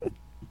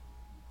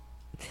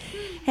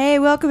Hey,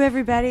 welcome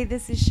everybody.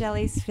 This is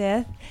Shelley's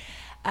Fifth.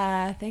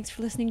 Thanks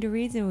for listening to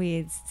Reads and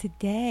Weeds.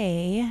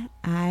 Today,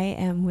 I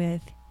am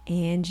with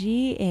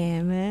Angie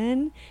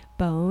Ammon,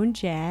 Bone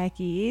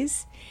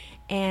Jackies,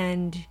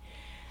 and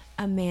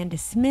Amanda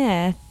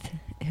Smith,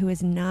 who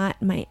is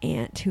not my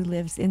aunt who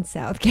lives in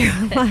South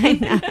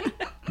Carolina,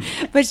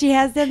 but she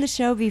has done the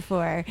show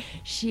before.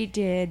 She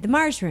did The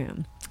Mars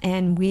Room.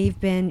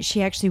 And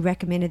she actually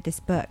recommended this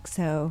book,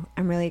 so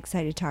I'm really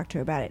excited to talk to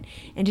her about it.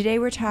 And today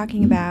we're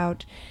talking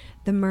about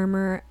The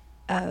Murmur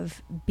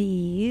of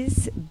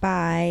Bees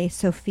by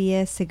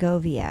Sofia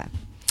Segovia.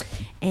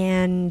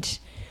 And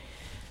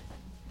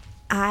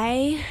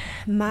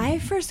my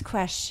first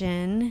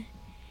question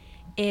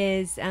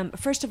is,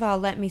 first of all,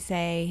 let me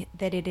say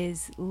that it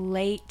is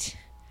mid-August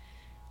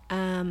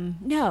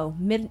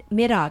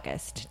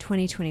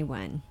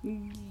 2021.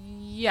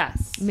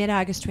 Yes.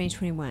 Mid-August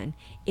 2021.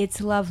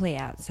 It's lovely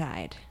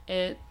outside.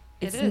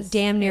 It's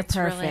damn near it's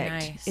perfect. Really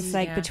nice. It's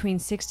like between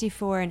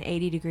 64 and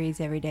 80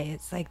 degrees every day.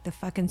 It's like the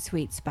fucking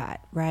sweet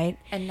spot, right?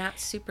 And not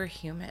super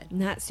humid.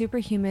 Not super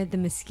humid. The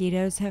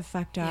mosquitoes have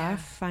fucked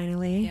off,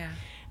 finally.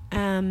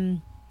 Yeah.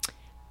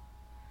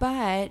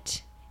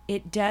 But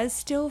it does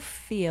still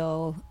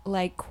feel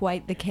like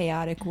quite the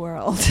chaotic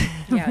world.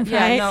 Yeah. Right?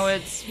 Yeah, no,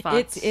 it's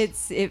fucked.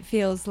 It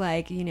feels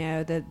like,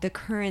 the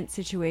current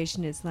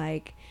situation is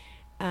like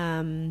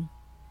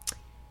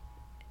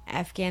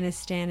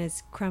Afghanistan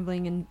is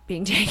crumbling and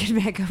being taken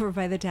back over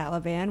by the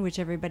Taliban, which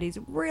everybody's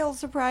real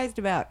surprised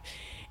about.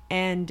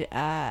 And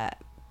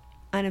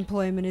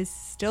unemployment is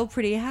still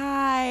pretty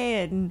high,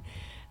 and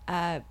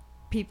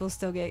people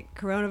still get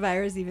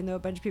coronavirus even though a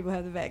bunch of people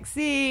have the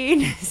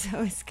vaccine.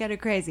 So it's kind of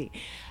crazy.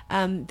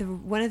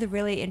 One of the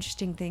really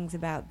interesting things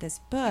about this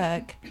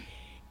book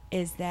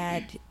is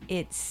that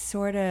it's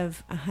sort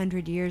of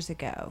 100 years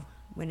ago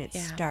when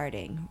it's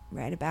starting,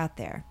 right about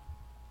there.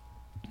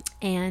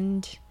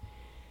 And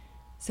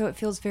so it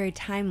feels very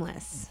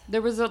timeless.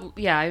 There was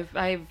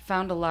I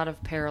found a lot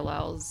of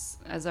parallels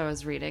as I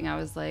was reading. I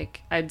was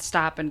like, I'd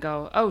stop and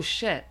go, oh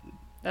shit,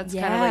 that's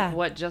kind of like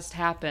what just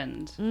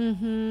happened.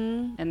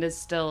 Mm-hmm. And is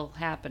still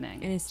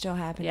happening. And it's still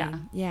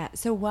happening. Yeah.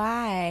 So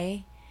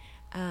why,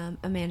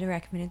 Amanda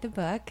recommended the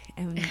book,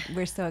 and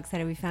we're so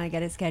excited we finally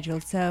got it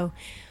scheduled. So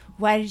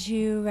why did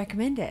you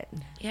recommend it?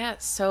 Yeah,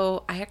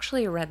 so I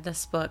actually read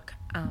this book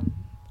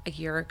a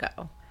year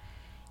ago.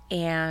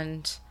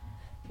 And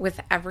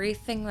with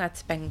everything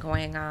that's been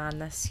going on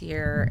this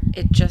year,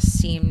 it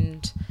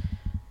seemed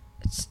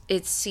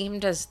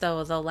as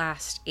though the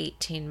last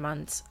 18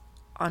 months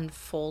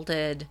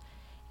unfolded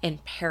in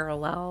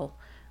parallel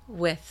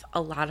with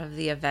a lot of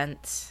the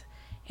events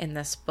in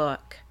this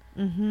book.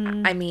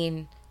 Mm-hmm. I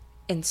mean,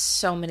 in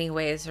so many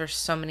ways, there's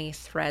so many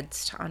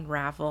threads to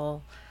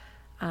unravel.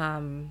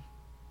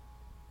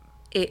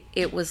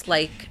 It was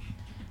like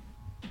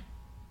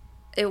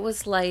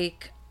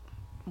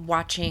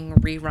watching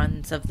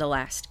reruns of the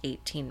last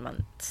 18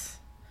 months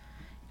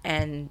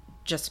and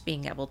just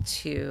being able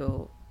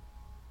to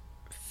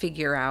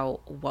figure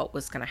out what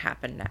was going to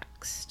happen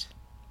next.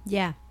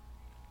 Yeah.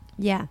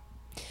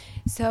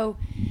 So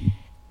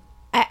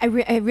I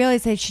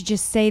realized I should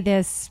just say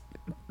this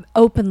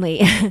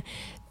openly.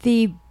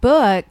 The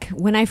book,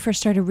 when I first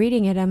started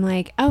reading it, I'm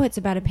like, oh, it's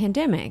about a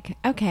pandemic.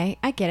 Okay,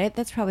 I get it.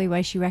 That's probably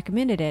why she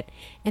recommended it.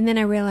 And then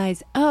I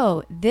realized,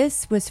 oh,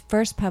 this was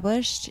first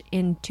published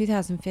in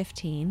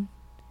 2015,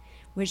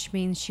 which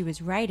means she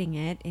was writing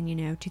it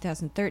in,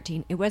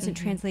 2013. It wasn't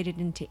translated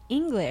into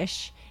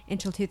English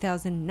until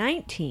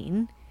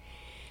 2019.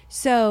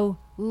 So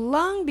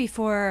long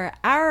before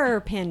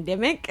our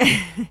pandemic,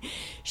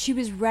 she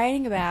was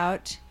writing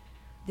about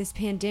this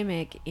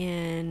pandemic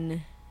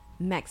in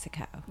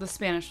Mexico. The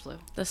Spanish flu.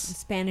 The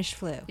Spanish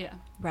flu. Yeah.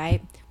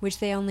 Right? Which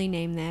they only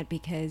named that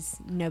because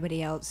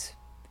nobody else...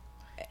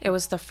 It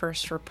was the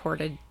first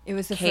reported It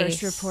was the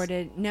case. first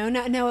reported...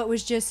 No, it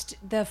was just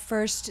the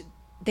first...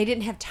 They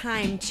didn't have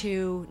time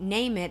to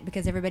name it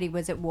because everybody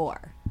was at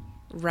war.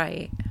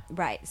 Right.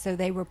 Right. So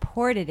they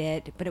reported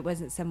it, but it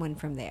wasn't someone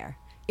from there.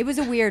 It was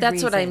a weird That's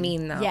reason. what I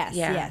mean, though.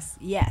 Yes.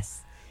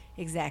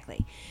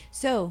 Exactly.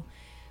 So,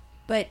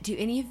 but did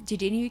any of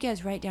you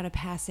guys write down a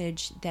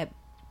passage that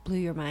blew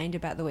your mind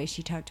about the way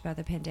she talked about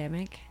the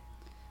pandemic?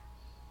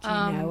 Do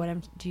you know what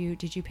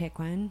did you pick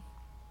one?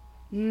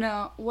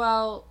 No.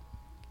 Well,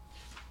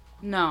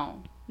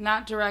 no.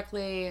 Not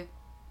directly.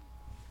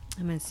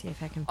 I'm going to see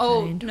if I can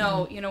Oh, find no.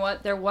 one. You know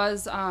what? There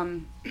was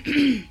one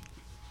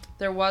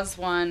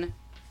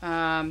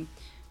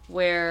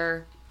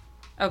where...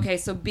 Okay,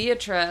 so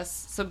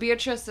Beatrice is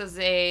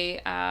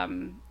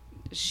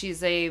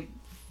she's a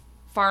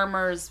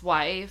farmer's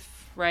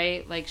wife,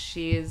 right? Like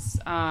she's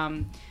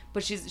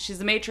but she's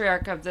the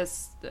matriarch of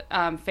this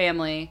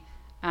family.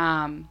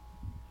 Well,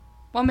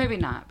 maybe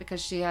not,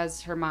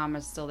 because her mom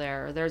is still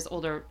there, or there's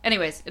older...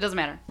 Anyways, it doesn't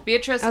matter.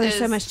 Beatrice there's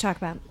so much to talk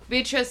about.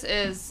 Beatrice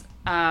is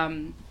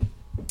the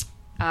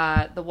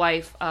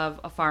wife of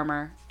a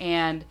farmer,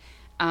 and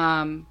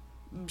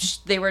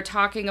they were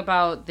talking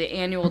about the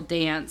annual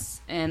dance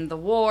and the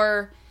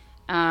war.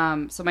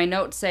 So my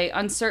notes say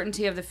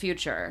uncertainty of the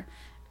future.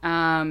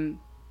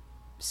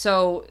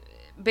 So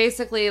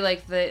basically,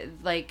 like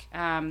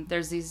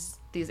there's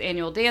these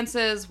annual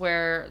dances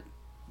where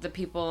the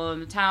people in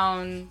the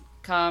town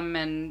come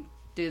and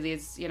do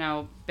these,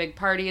 big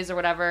parties or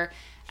whatever.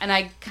 And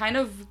I kind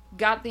of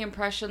got the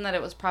impression that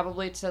it was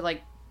probably to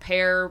like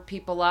pair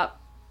people up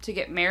to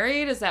get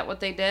married. Is that what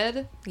they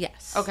did?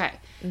 Yes. Okay.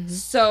 Mm-hmm.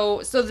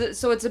 So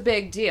it's a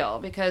big deal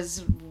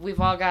because we've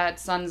all got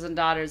sons and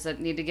daughters that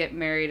need to get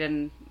married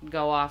and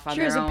go off on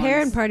their own. Sure, it's a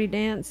parent party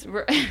dance.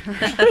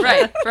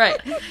 Right.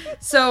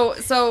 So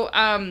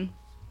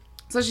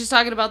she's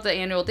talking about the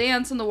annual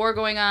dance and the war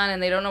going on,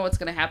 and they don't know what's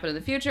going to happen in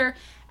the future.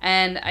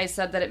 And I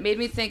said that it made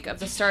me think of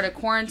the start of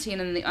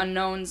quarantine and the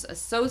unknowns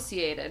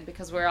associated,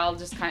 because we're all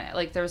just kind of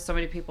like, there were so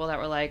many people that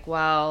were like,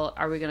 well,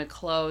 are we going to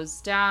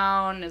close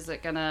down? Is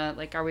it going to,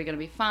 like, are we going to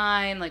be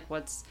fine? Like,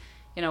 what's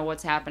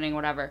happening,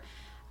 whatever.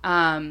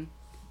 And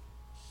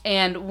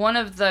one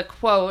of the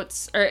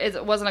quotes, or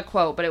it wasn't a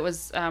quote, but it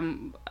was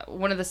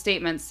one of the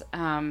statements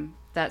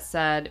that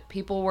said,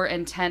 people were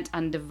intent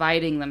on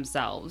dividing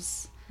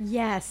themselves.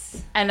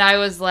 Yes. And I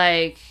was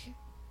like,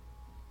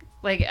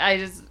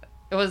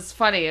 it was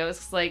funny. It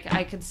was like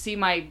I could see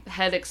my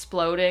head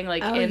exploding,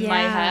 like in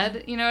my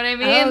head. You know what I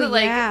mean? Oh,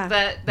 like yeah.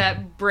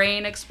 that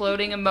brain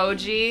exploding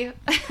emoji.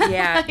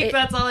 Yeah,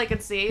 that's all I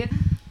could see.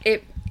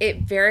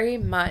 It very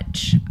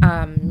much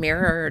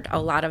mirrored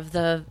a lot of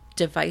the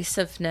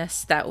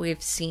divisiveness that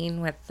we've seen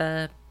with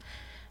the,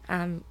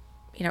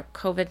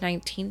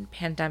 COVID-19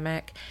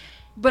 pandemic.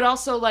 But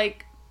also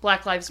like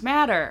Black Lives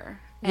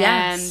Matter.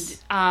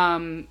 Yes.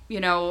 And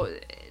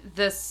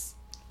this.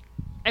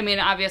 I mean,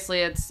 obviously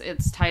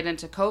it's tied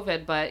into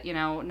COVID, but,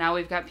 now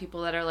we've got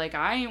people that are like,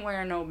 I ain't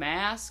wearing no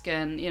mask,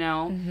 and,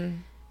 Mm-hmm.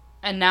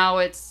 and now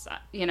it's,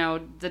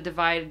 the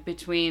divide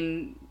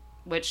between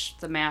which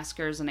the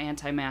maskers and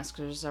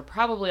anti-maskers are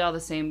probably all the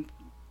same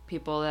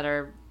people that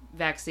are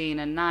vaccine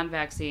and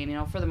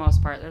non-vaccine, for the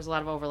most part. There's a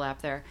lot of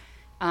overlap there.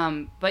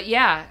 But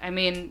yeah, I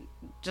mean,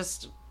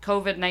 just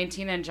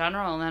COVID-19 in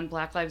general and then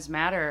Black Lives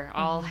Matter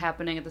all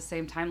happening at the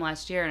same time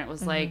last year. And it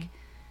was like,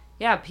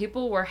 yeah,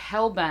 people were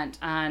hell-bent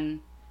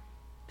on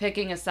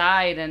picking a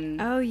side and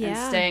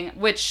staying,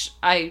 which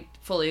I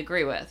fully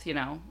agree with,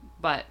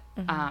 but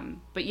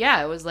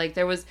yeah, it was like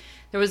there was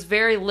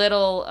very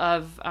little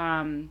of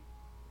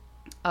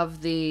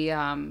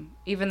the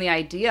even the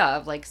idea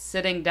of like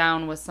sitting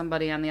down with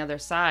somebody on the other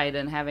side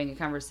and having a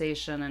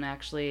conversation and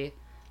actually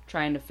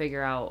trying to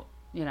figure out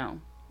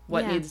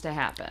what needs to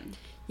happen.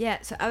 Yeah,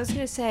 so I was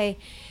going to say,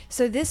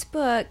 so this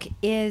book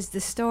is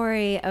the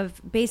story of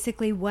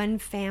basically one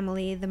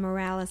family, the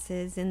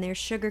Moraleses, and they're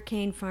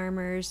sugarcane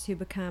farmers who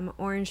become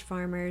orange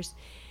farmers.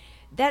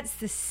 That's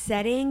the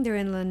setting. They're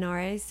in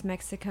Linares,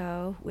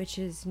 Mexico, which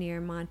is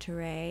near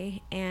Monterrey,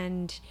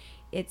 and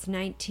it's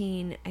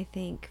 15 or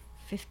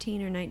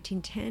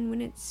 1910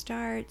 when it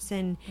starts,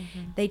 and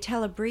they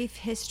tell a brief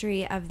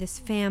history of this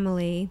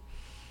family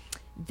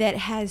that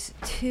has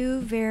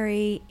two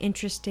very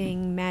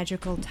interesting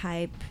magical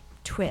type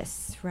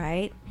twists,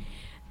 right?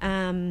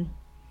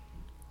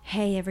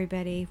 Hey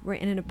everybody, we're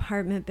in an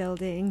apartment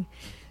building.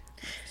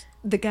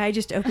 The guy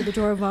just opened the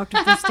door and walked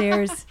up the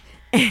stairs,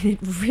 and it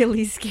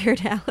really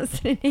scared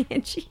Allison and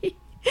Angie.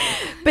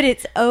 But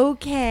it's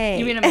okay.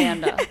 You mean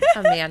Amanda?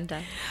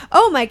 Amanda.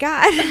 Oh my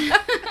God.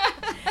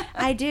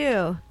 I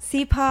do.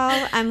 See,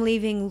 Paul, I'm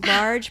leaving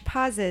large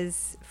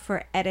pauses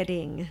for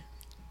editing.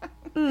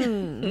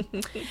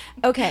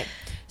 Okay,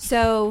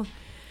 so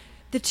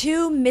the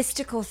two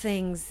mystical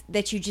things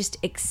that you just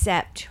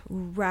accept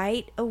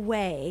right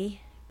away,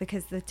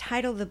 because the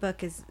title of the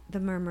book is The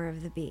Murmur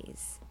of the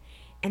Bees,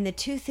 and the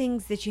two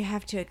things that you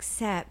have to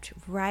accept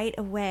right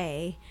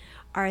away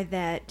are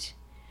that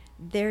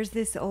there's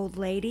this old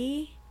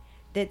lady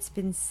that's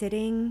been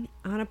sitting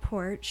on a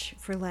porch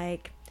for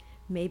like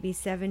maybe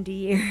 70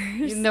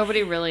 years.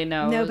 Nobody really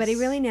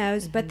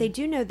knows. But they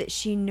do know that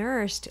she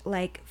nursed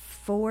like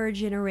 4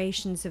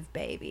 generations of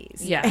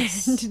babies.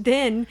 Yes. And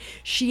then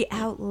she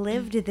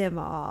outlived them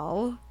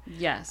all.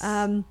 Yes.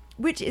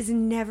 Which is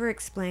never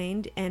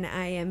explained, and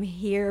I am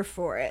here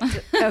for it.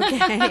 Okay?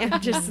 I'm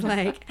just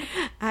like,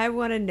 I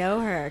want to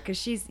know her, because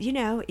she's, she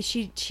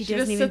doesn't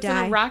even sits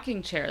die. in a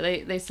rocking chair.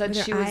 They said With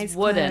her she was eyes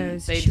wooden.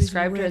 closed. They She was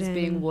described her as wooden.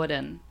 being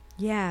wooden.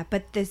 Yeah,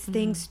 but this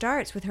thing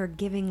starts with her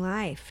giving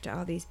life to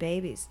all these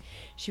babies.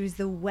 She was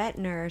the wet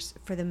nurse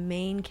for the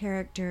main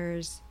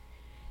character's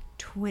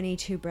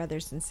 22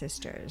 brothers and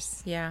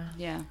sisters. Yeah.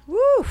 Yeah.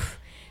 Woof!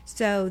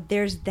 So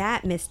there's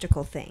that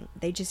mystical thing.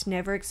 They just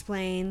never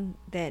explain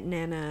that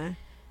Nana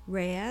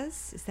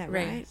Reyes, is that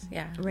right? Reyes,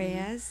 yeah.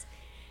 Reyes,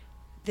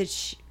 that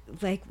she,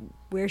 like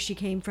where she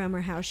came from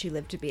or how she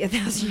lived to be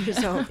 1,000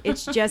 years old.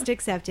 It's just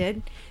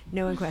accepted.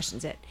 No one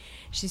questions it.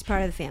 She's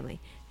part of the family.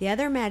 The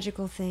other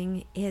magical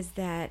thing is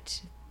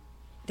that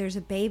there's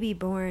a baby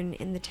born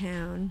in the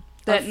town.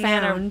 That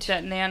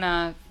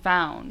Nana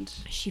found.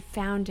 She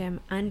found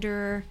him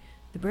under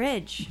the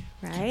bridge,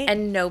 right?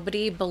 And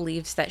nobody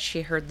believes that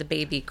she heard the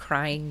baby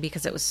crying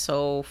because it was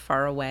so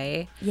far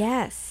away.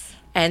 Yes.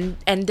 And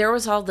there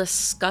was all this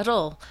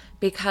scuttle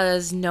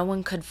because no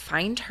one could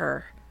find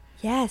her.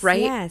 Yes, right?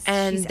 yes.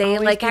 And She's they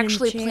always like been in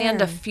actually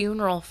planned a chair.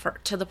 funeral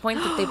to the point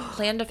that they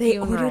planned a They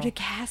funeral. ordered a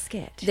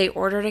casket. They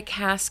ordered a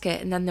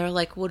casket, and then they're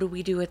like, what do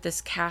we do with this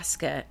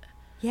casket?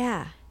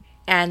 Yeah.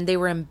 And they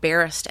were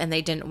embarrassed, and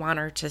they didn't want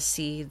her to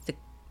see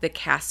the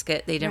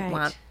casket. They didn't Right.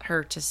 want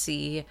her to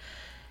see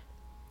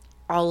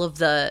all of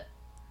the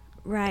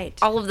Right.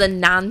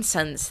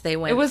 nonsense they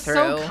went It was through.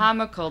 so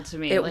comical to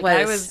me. It Like,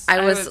 was.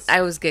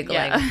 I was giggling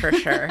yeah. for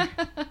sure.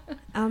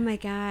 Oh my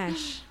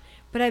gosh.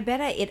 But I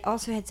bet it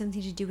also had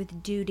something to do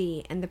with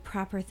duty and the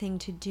proper thing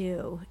to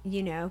do,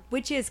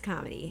 which is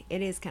comedy.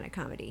 It is kind of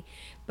comedy.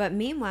 But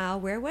meanwhile,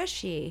 where was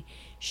she?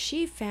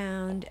 She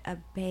found a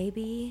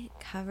baby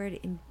covered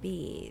in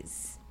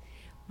bees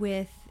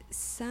with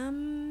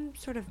some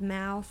sort of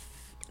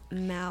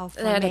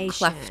malformation. They had a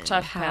cleft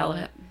Tough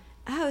palate.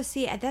 Oh,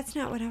 see, that's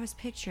not what I was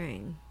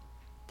picturing.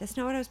 That's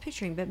not what I was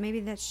picturing, but maybe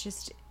that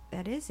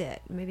is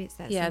it. Maybe it's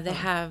that Yeah, simple. they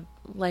have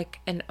like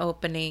an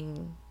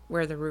opening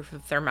where the roof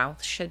of their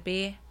mouth should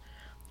be.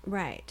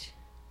 Right.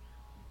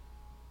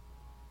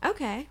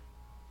 Okay.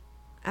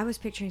 I was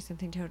picturing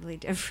something totally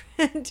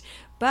different.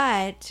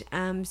 But,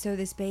 so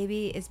this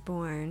baby is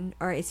born,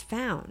 or is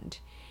found,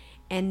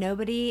 and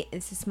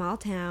it's a small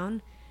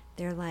town.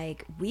 They're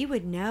like, we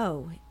would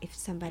know if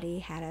somebody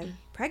had a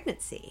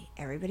pregnancy.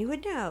 Everybody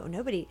would know.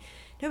 Nobody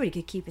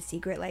could keep a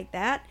secret like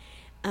that.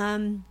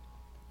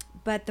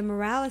 But the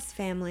Morales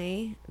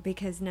family,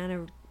 because none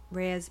of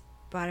Reyes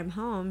brought him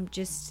home,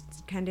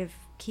 just kind of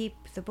keep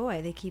the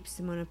boy. They keep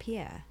Simona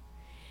Pia,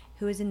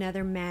 who is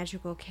another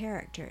magical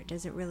character.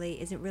 Isn't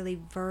really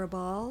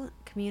verbal,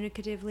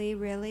 communicatively,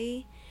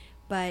 really,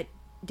 but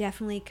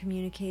definitely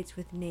communicates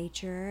with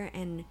nature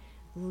and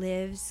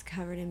lives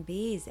covered in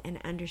bees and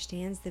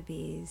understands the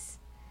bees.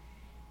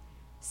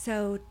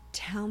 So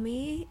tell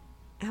me,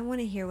 I want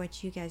to hear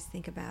what you guys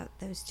think about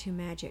those two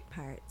magic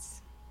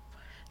parts.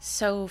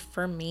 So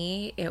for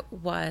me, it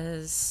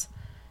was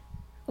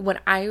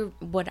what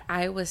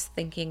I was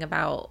thinking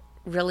about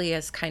really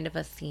as kind of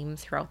a theme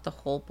throughout the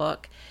whole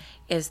book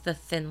is the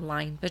thin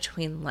line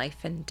between life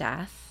and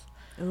death.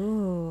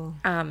 Ooh.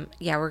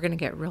 Yeah, we're going to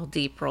get real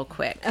deep real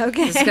quick.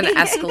 Okay. This is going to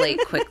escalate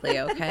quickly,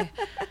 okay?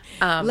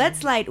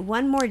 Let's light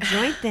one more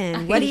joint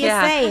then. What do you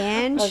Yeah. say,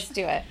 Ange? Let's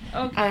do it.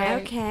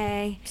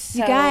 Okay. So-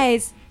 You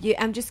guys,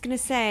 I'm just going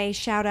to say,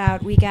 shout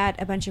out, we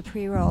got a bunch of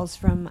pre-rolls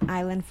from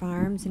Island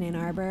Farms in Ann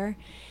Arbor,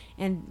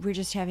 and we're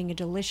just having a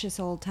delicious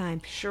old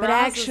time.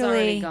 Shiraz is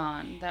already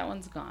gone. That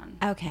one's gone.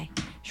 Okay.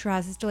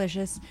 Shiraz is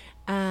delicious.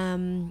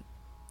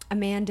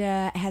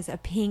 Amanda has a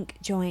pink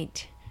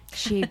joint.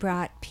 She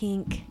brought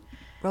pink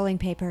rolling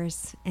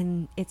papers,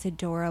 and it's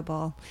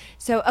adorable.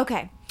 So,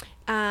 okay.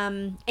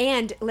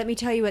 And let me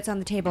tell you what's on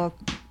the table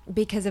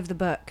because of the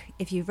book.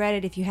 If you've read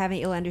it, if you haven't,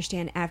 you'll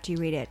understand after you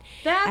read it.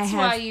 That's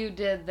why you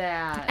did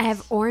that. I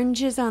have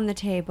oranges on the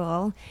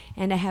table,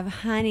 and I have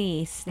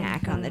honey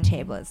snack on the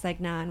table. It's like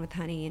naan with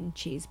honey and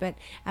cheese, but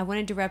I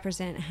wanted to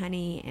represent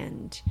honey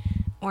and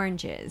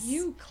oranges.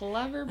 You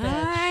clever bitch.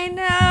 I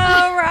know,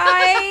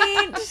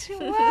 right?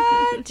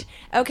 What?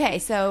 Okay,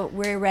 so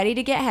we're ready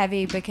to get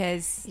heavy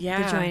because the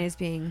Yeah. joint is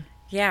being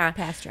Yeah.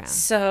 passed around.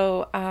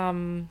 So,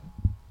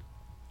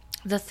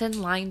 the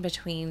thin line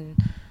between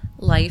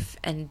life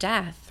and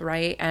death,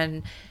 right?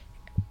 And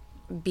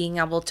being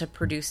able to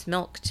produce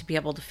milk to be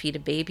able to feed a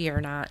baby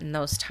or not in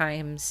those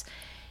times,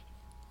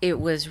 it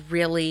was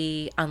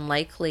really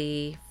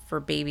unlikely for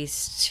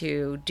babies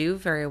to do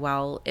very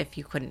well if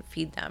you couldn't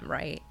feed them,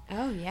 right?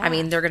 Oh, yeah. I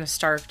mean, they're going to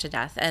starve to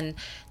death. And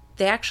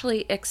they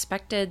actually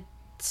expected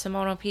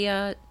Simona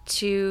Pia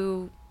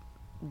to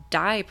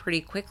die pretty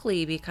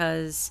quickly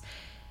because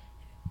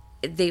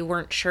they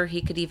weren't sure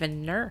he could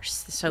even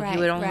nurse. So he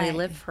would only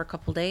live for a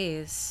couple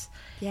days.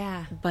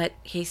 Yeah. But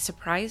he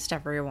surprised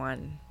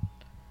everyone.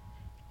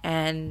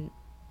 And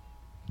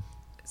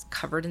is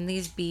covered in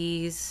these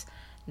bees,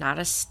 not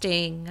a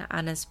sting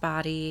on his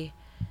body.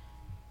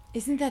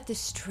 Isn't that the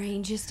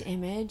strangest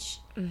image?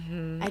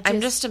 Mm-hmm.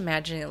 I'm just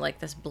imagining like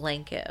this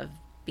blanket of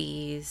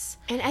bees.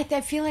 And I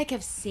feel like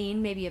I've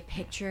seen maybe a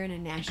picture in a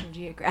National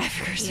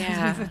Geographic or something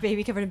Yeah. of a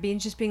baby covered in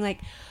beans just being like,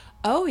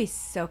 oh, he's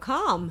so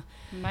calm.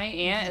 My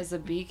aunt is a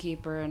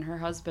beekeeper, and her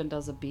husband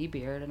does a bee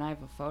beard, and I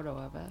have a photo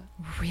of it.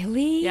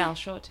 Really? Yeah, I'll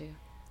show it to you.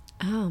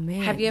 Oh,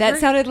 man. Have you that ever-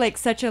 sounded like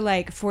such a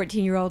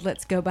 14-year-old,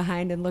 let's go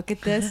behind and look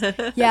at this.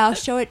 Yeah, I'll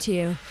show it to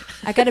you.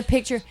 I got a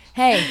picture.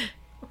 Hey,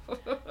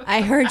 I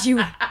heard you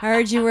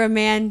were a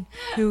man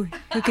who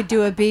could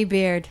do a bee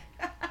beard.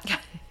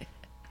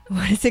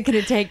 What is it going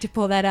to take to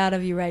pull that out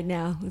of you right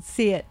now? Let's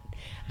see it.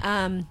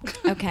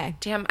 Okay.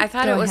 Damn, I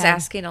thought Go it was ahead.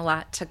 asking a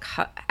lot to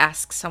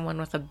ask someone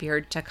with a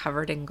beard to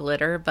covered in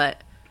glitter,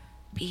 but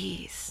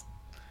bees.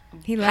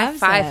 He High loves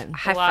five. it.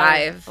 High A lot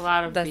five. Of, a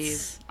lot of That's-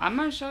 bees. I'm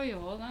going to show you.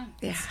 Hold on.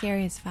 Yeah. It's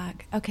scary as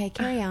fuck. Okay,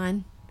 carry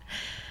on.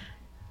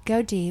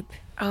 Go deep.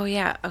 Oh,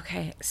 yeah.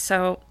 Okay.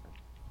 So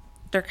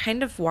they're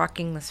kind of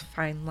walking this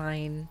fine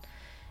line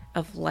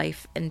of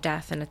life and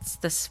death, and it's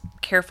this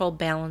careful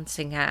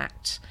balancing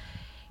act.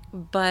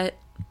 But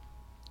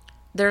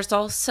there's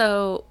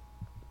also,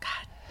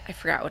 God, I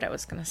forgot what I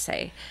was going to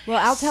say. Well,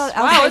 I'll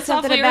Wow, say it's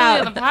something awfully about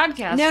early on the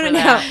podcast. No, for no,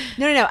 no, that.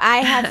 no. I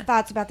have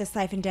thoughts about this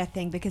life and death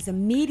thing because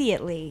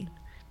immediately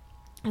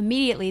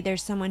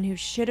there's someone who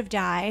should have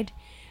died,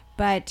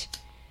 but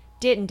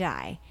didn't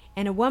die,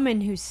 and a woman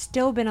who's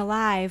still been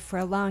alive for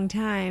a long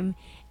time,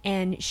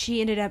 and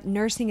she ended up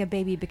nursing a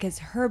baby because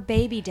her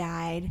baby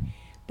died,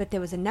 but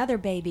there was another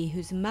baby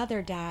whose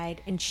mother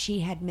died, and she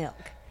had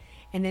milk,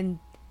 and then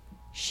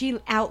she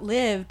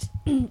outlived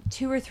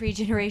 2 or 3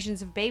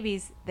 generations of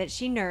babies that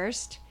she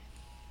nursed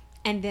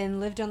and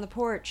then lived on the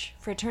porch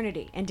for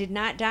eternity and did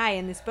not die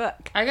in this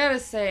book. I gotta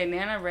say,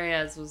 Nana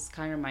Reyes was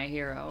kind of my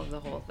hero of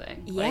the whole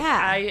thing. Yeah.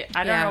 Like,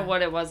 I don't Yeah. know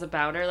what it was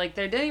about her. Like,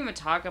 they didn't even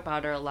talk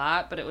about her a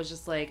lot, but it was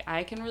just like,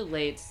 I can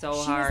relate so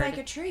She hard. was like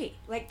a tree.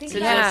 Like, think to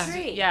about just- a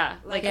tree. Yeah.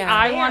 Like, it's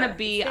I there. want to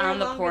be It's there on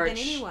the longer than porch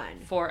anyone.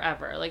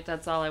 forever. Like,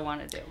 that's all I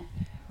want to do.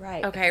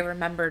 Right. Okay, I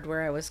remembered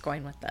where I was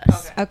going with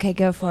this. Okay,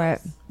 go for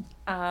it.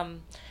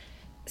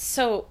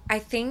 So I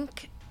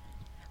think,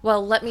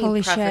 well, let me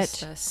Holy preface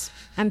shit. this.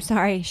 I'm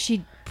sorry.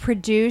 She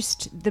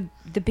produced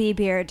the bee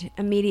beard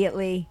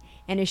immediately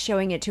and is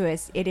showing it to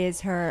us. It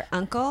is her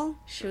uncle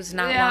She was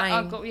not yeah, lying.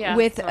 Uncle, yeah.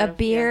 with sort a of, yeah.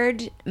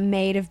 beard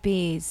made of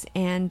bees,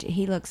 and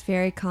he looks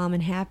very calm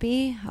and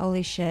happy.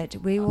 Holy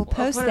shit. We will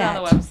post put it that.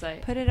 on the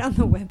website. Put it on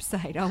the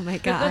website. Oh my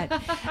God.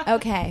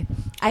 Okay.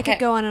 I could Okay.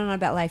 go on and on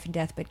about life and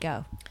death, but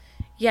go.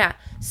 Yeah.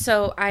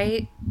 So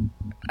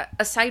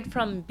aside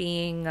from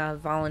being a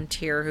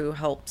volunteer who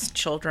helps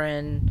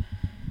children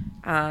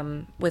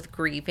with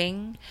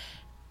grieving,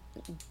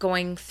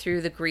 going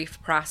through the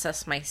grief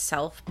process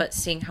myself, but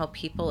seeing how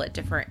people at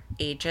different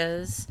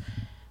ages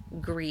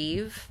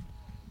grieve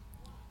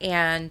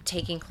and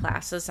taking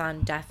classes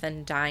on death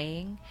and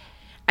dying,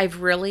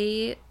 I've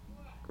really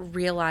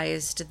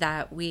realized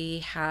that we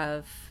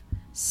have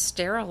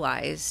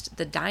sterilized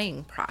the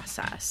dying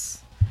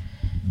process.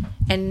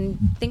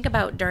 And think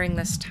about during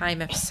this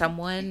time, if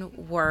someone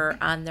were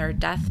on their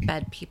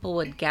deathbed, people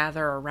would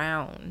gather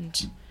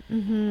around,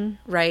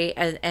 right?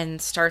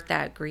 And start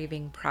that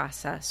grieving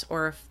process.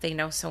 Or if they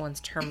know someone's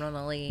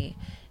terminally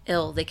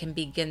ill, they can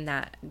begin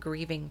that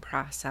grieving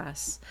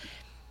process.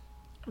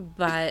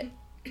 But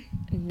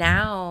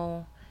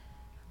now,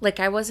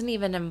 like, I wasn't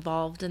even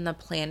involved in the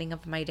planning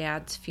of my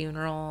dad's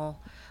funeral.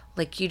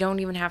 Like, you don't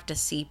even have to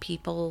see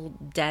people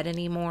dead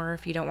anymore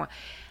if you don't want.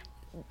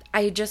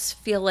 I just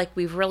feel like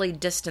we've really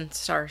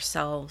distanced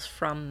ourselves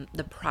from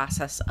the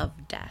process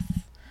of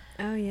death,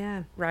 Oh,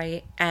 yeah.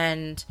 right?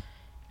 And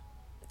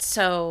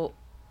so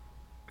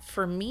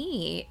for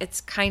me, it's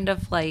kind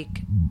of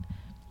like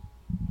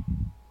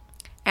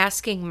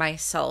asking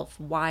myself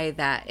why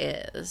that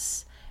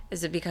is.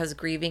 Is it because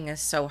grieving is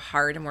so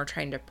hard and we're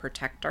trying to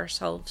protect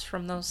ourselves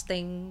from those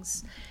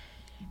things?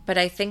 But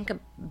I think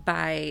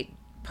by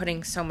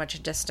putting so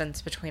much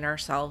distance between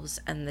ourselves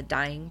and the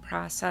dying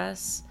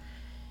process,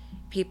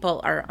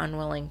 people are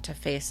unwilling to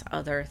face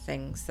other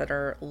things that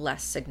are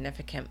less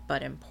significant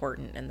but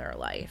important in their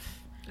life.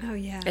 Oh,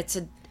 yeah. It's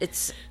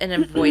an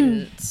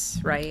avoidance,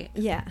 right?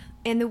 Yeah,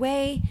 and the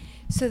way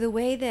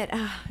that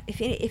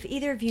if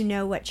either of you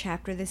know what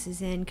chapter this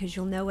is in, because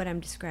you'll know what I'm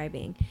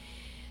describing.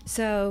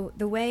 So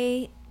the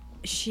way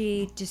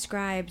she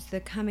describes the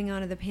coming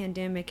on of the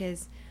pandemic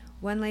is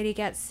one lady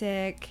got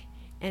sick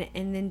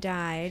and then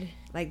died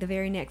like the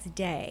very next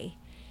day,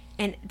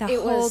 and the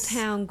whole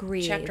town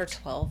grieved. Chapter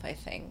 12, I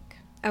think.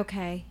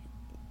 Okay,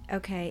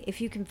 if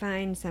you can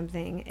find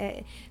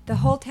something. The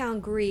whole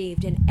town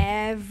grieved, and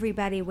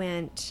everybody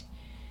went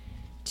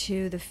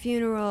to the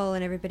funeral,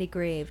 and everybody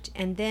grieved.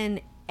 And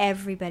then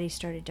everybody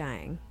started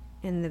dying.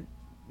 And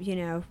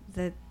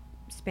the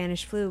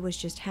Spanish flu was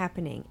just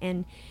happening.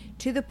 And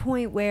to the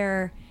point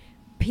where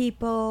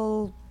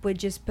people would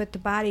just put the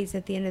bodies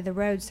at the end of the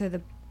road so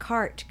the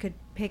cart could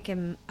pick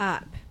him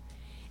up.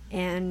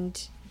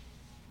 And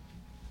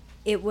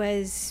it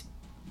was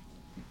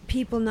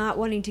people not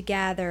wanting to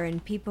gather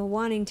and people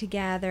wanting to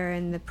gather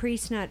and the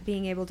priest not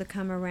being able to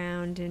come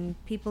around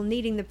and people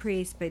needing the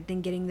priest but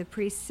then getting the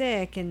priest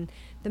sick and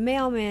the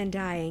mailman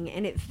dying,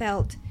 and it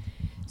felt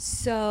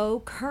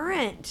so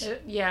current.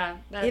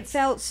 It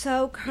felt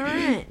so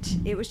current.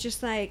 It was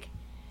just like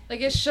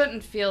it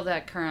shouldn't feel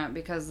that current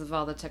because of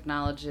all the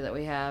technology that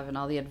we have and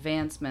all the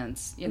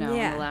advancements, in the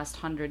last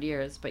 100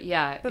 years. But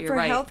yeah, but you're for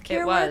right.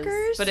 healthcare it was,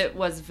 workers, but it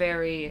was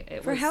very.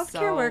 For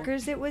healthcare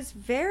workers, it was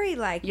very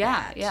like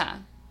that. Yeah.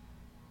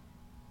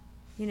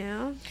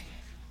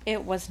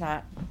 It was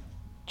not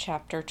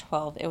chapter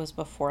 12. It was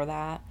before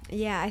that.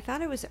 Yeah, I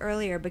thought it was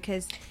earlier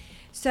because,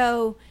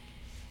 so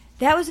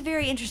that was a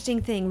very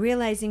interesting thing,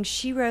 realizing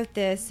she wrote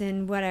this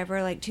in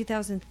like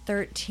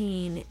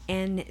 2013,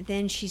 and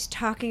then she's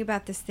talking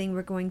about this thing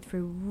we're going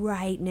through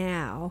right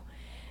now,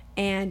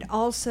 and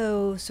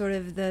also sort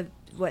of the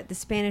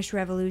Spanish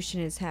Revolution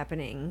is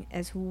happening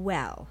as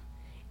well.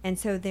 And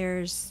so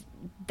there's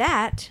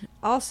that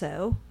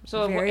also.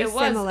 So very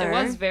similar.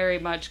 It was very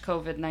much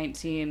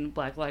COVID-19,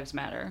 Black Lives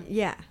Matter.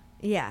 Yeah.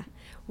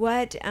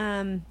 What,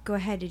 go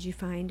ahead, did you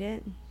find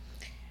it?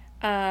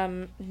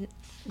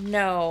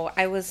 No,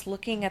 I was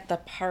looking at the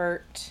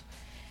part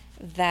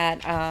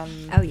that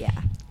Oh,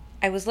 yeah.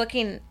 I was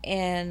looking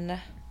in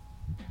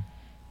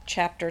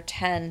chapter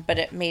 10, but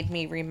it made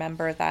me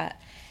remember that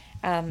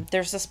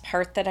there's this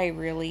part that I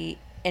really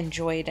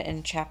enjoyed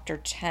in chapter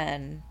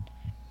 10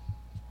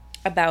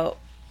 about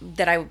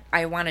that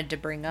I wanted to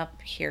bring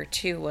up here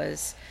too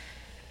was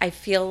I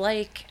feel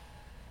like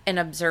an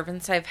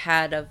observance I've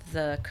had of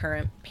the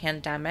current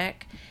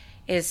pandemic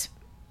is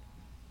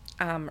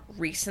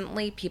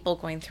recently people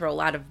going through a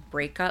lot of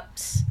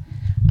breakups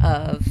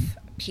of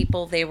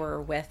people they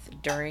were with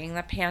during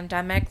the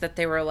pandemic that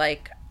they were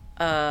like,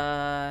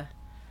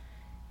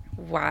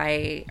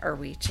 why are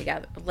we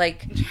together?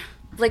 Like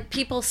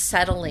people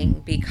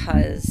settling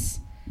because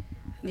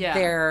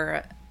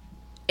they're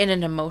in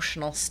an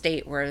emotional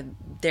state where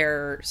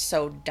they're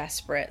so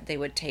desperate they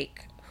would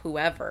take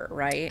whoever,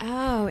 right?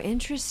 Oh,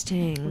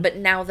 interesting. But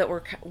now that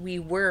we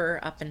were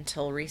up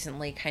until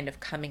recently kind of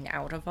coming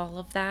out of all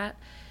of that,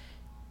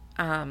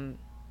 and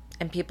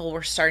people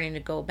were starting to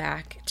go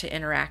back to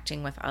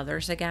interacting with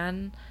others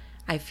again,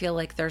 I feel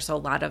like there's a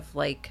lot of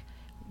like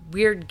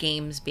weird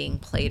games being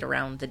played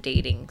around the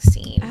dating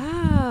scene.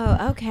 Oh,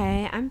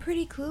 okay. I'm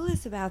pretty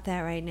clueless about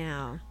that right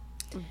now.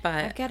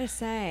 But I've got to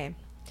say.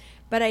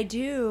 But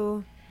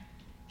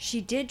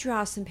she did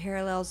draw some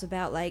parallels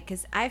about, like,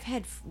 because I've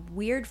had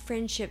weird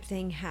friendship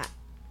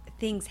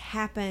things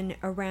happen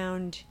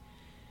around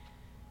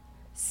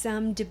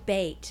some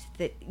debate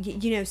that,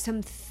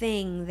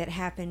 something that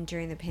happened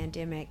during the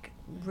pandemic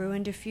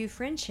ruined a few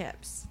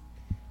friendships.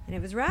 And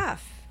it was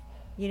rough,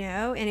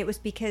 and it was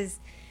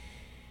because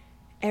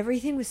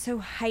everything was so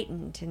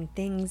heightened and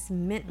things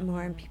meant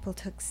more and people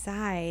took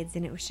sides,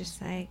 and it was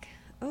just like,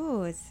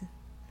 oh, is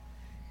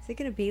it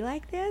going to be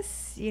like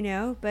this?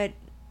 But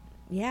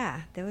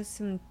yeah, there was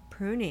some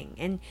pruning.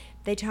 And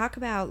they talk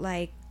about,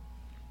 like,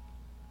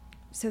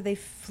 so they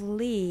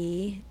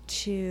flee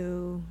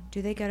to,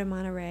 do they go to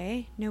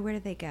Monterey? No, where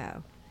did they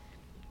go?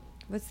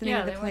 What's the name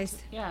of the place?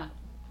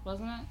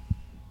 Wasn't it?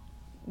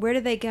 Where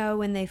do they go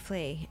when they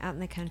flee out in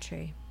the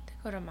country? They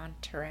go to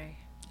Monterey.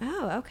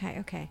 Oh,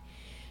 okay.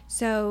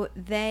 So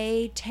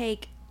there's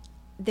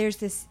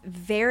this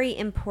very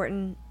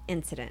important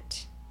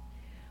incident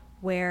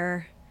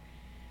where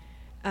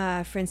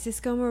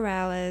Francisco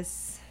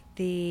Morales,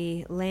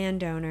 the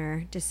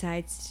landowner,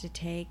 decides to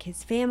take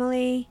his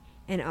family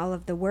and all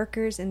of the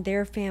workers and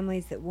their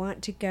families that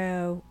want to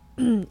go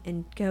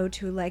and go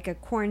to like a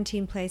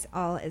quarantine place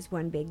all as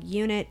one big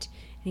unit,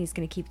 and he's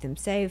going to keep them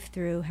safe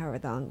through however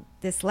long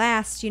this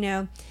lasts,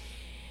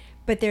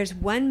 But there's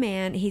one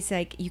man, he's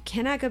like, you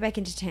cannot go back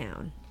into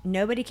town.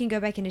 Nobody can go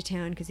back into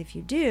town because if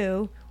you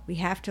do, we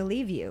have to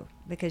leave you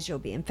because you'll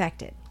be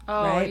infected.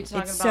 Oh, right? are you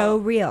talking it's about so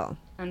real.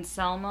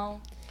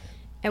 Anselmo?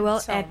 Well,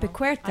 Anselmo.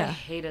 Epicuerta. I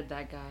hated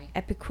that guy.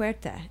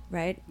 Epicuerta,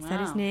 right? Is that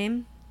his Wow.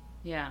 name?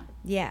 Yeah.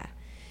 Yeah.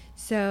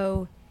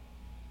 So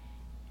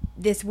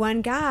this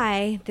one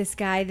guy, this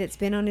guy that's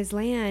been on his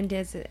land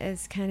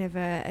as kind of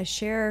a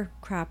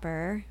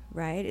sharecropper,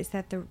 right? Is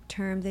that the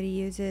term that he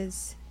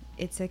uses?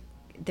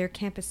 They're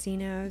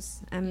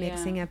campesinos. I'm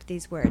mixing up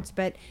these words,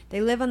 but they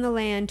live on the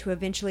land to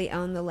eventually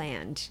own the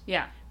land.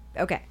 Yeah.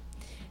 Okay.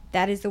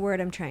 That is the word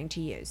I'm trying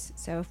to use.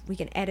 So if we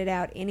can edit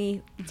out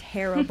any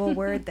terrible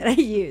word that I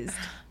used,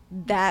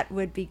 that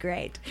would be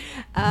great.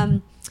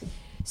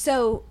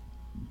 So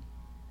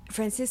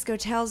Francisco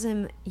tells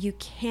him, you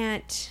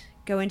can't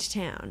go into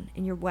town,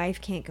 and your wife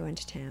can't go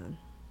into town.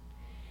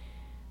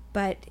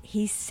 But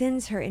he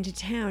sends her into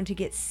town to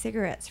get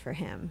cigarettes for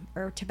him,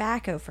 or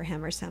tobacco for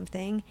him or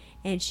something,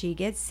 and she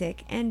gets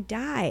sick and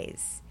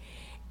dies.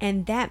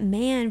 And that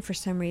man, for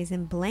some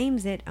reason,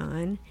 blames it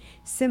on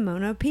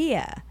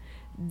Simonopeia,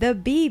 the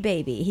bee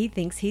baby. He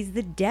thinks he's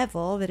the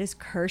devil that has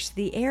cursed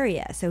the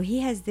area. So he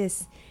has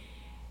this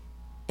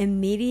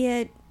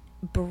immediate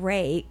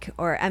break,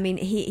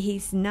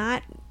 he's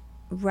not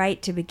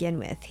right to begin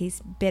with.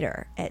 He's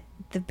bitter at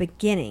the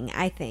beginning,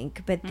 I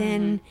think. But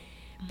then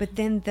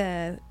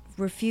the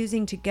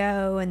refusing to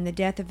go and the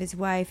death of his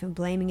wife and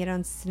blaming it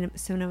on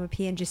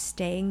Simonopeia and just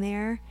staying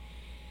there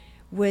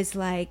was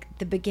like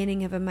the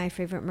beginning of My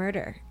Favorite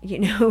Murder.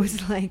 It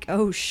was like,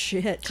 oh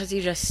shit. Because he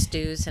just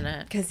stews in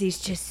it. Because he's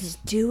just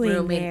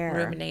stewing there.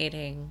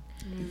 Ruminating.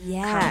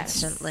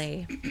 Yes.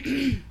 Constantly.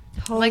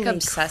 Holy like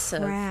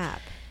obsessive.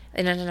 crap.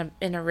 And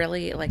in a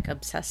really like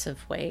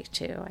obsessive way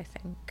too, I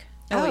think.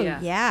 Oh, yeah.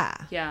 yeah.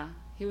 Yeah.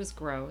 He was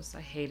gross.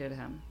 I hated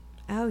him.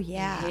 Oh,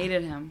 yeah. I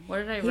hated him. What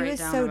did I write down? He was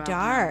so about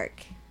dark.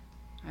 him?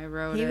 I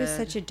wrote He was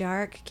such a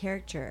dark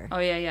character. Oh,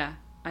 yeah.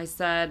 I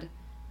said,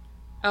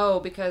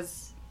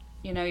 because,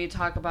 you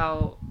talk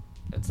about,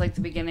 it's like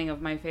the beginning of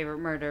My Favorite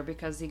Murder,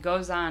 because he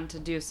goes on to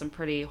do some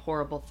pretty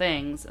horrible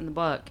things in the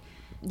book.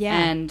 Yeah.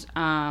 And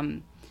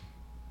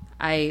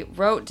I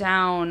wrote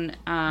down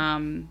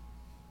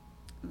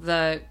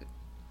the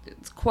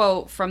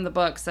quote from the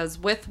book says,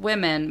 with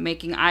women,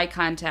 making eye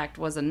contact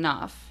was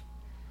enough.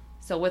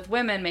 So with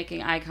women,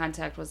 making eye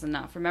contact was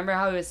enough. Remember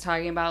how he was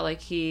talking about,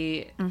 like,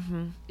 she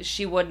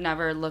would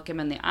never look him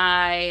in the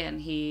eye, and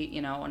he,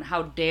 and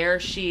how dare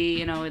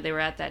she, they were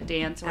at that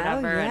dance or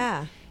whatever. Oh,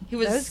 yeah. And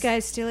those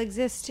guys still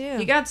exist too.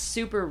 He got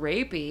super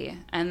rapey,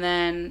 and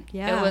then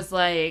it was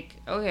like,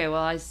 okay,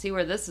 well, I see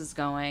where this is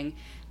going.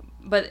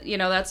 But, you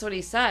know, that's what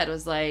he said,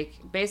 was like,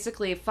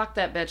 basically, fuck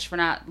that bitch for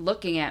not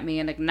looking at me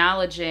and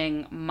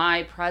acknowledging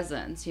my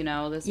presence, you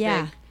know, this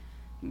big,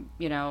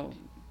 you know,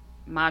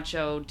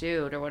 macho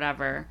dude or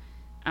whatever.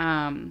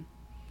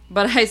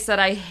 But I said,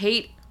 I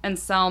hate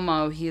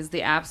Anselmo. He's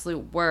the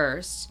absolute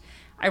worst.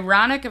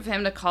 Ironic of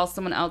him to call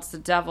someone else the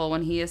devil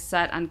when he is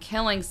set on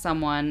killing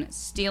someone,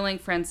 stealing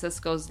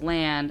Francisco's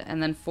land,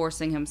 and then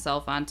forcing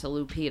himself onto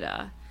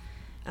Lupita.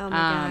 Oh my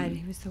God,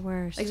 he was the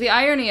worst. Like, the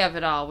irony of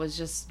it all was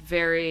just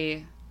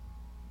very,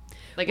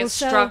 like, it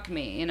struck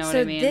me, you know what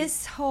I mean? So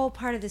this whole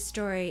part of the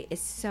story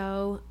is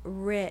so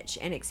rich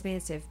and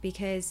expansive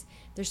because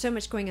there's so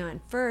much going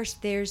on.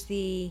 First, there's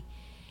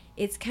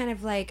it's kind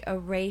of like a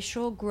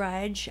racial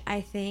grudge,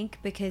 I think,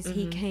 because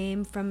he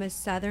came from a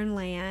southern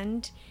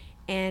land,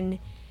 and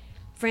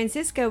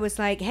Francisco was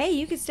like, hey,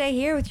 you can stay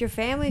here with your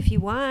family if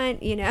you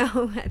want, you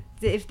know,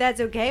 if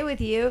that's okay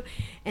with you.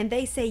 And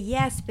they say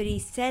yes, but he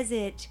says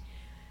it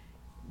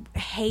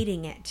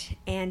hating it,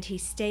 and he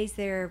stays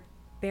there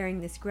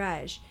bearing this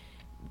grudge.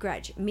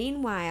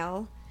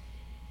 Meanwhile,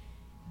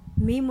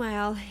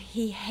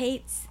 he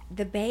hates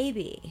the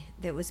baby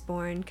that was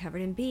born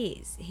covered in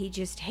bees. He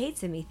just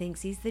hates him. He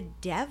thinks he's the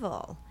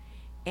devil,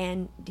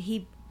 and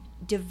he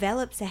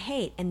develops a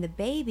hate. And the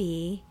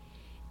baby,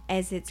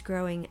 as it's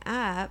growing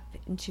up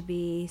to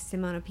be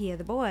Simona Pia,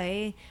 the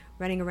boy,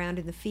 running around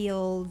in the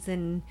fields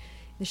and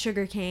the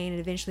sugar cane and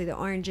eventually the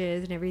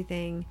oranges and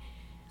everything,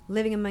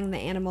 living among the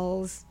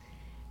animals,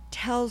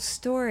 tells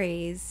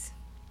stories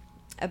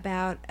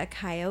about a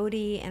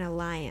coyote and a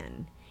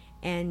lion.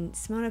 And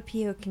Simona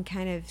Pio can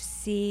kind of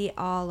see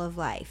all of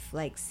life,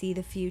 like see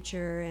the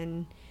future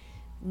and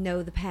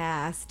know the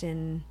past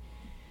and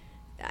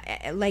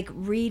like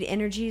read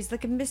energies,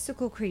 like a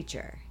mystical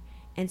creature.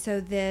 And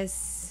so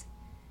this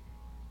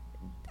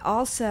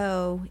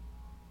also,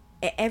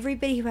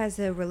 everybody who has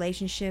a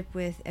relationship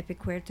with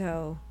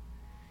Epicuerto,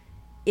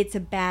 it's a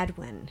bad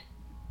one.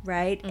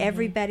 Right?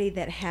 Everybody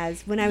that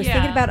has, when I was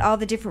thinking about all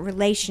the different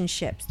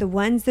relationships, the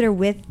ones that are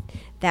with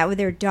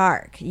they're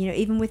dark. You know,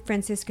 even with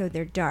Francisco,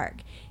 they're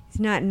dark. He's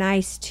not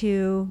nice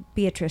to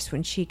Beatrice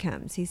when she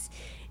comes. He's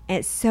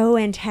so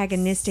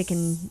antagonistic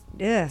and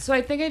ugh. So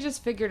I think I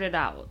just figured it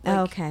out.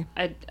 Like, okay.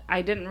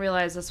 I didn't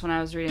realize this when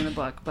I was reading the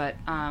book, but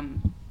I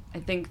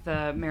think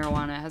the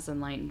marijuana has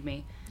enlightened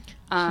me.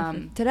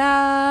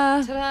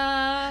 Ta-da!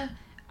 Ta-da!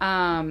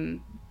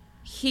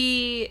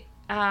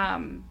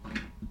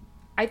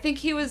 I think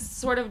he was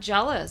sort of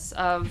jealous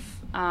of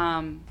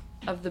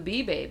the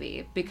bee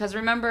baby, because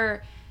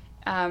remember,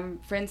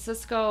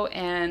 Francisco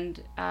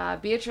and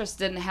Beatrice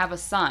didn't have a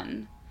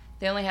son.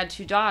 They only had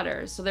 2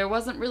 daughters, so there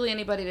wasn't really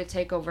anybody to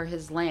take over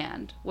his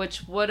land,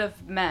 which would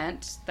have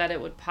meant that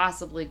it would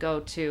possibly go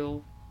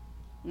to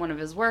one of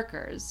his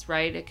workers,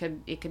 right? It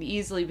could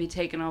easily be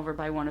taken over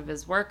by one of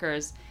his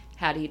workers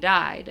had he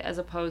died, as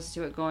opposed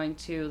to it going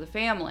to the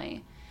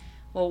family.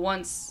 Well,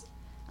 once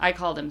I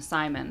called him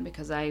Simon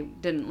because I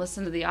didn't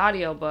listen to the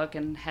audiobook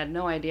and had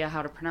no idea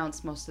how to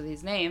pronounce most of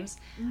these names.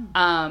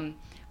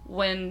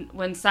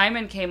 When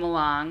Simon came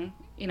along,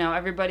 you know,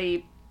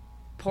 everybody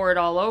poured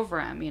all over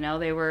him. You know,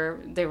 they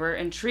were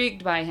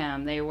intrigued by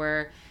him. They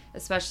were,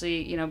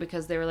 especially, you know,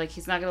 because they were like,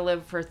 he's not going to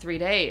live for 3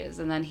 days,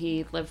 and then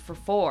he lived for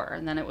 4,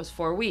 and then it was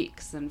 4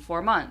 weeks and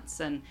 4 months,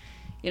 and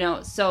you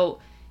know, so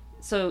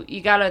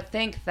you got to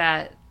think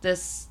that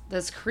this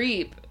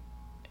creep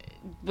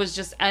was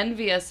just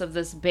envious of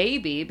this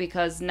baby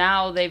because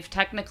now they've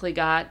technically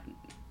got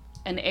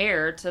an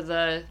heir to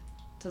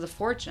the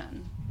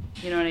fortune.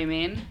 You know what I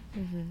mean?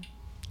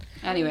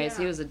 Anyways,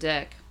 he was a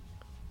dick.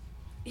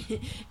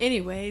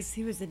 Anyways,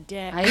 he was a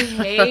dick. I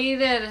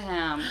hated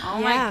him.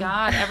 Oh my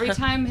God! Every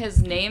time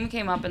his name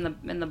came up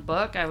in the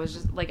book, I was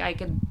just like, I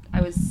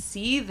was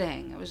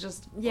seething. It was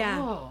just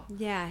oh.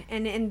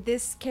 And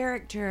this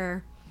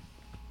character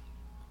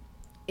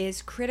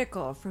is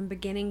critical from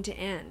beginning to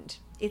end.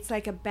 It's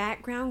like a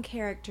background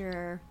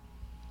character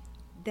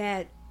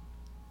that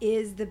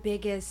is the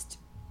biggest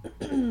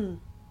the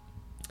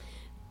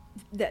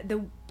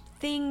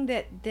thing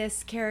that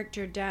this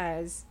character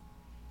does.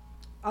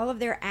 All of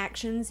their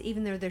actions,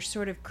 even though they're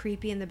sort of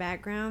creepy in the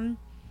background,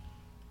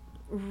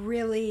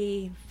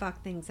 really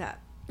fuck things up.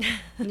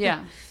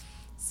 Yeah.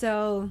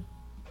 So,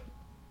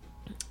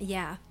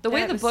 yeah. The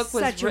way the book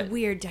was such a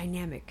weird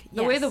dynamic.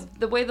 The way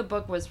the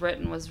book was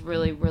written was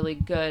really, really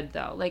good,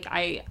 though. Like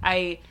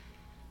I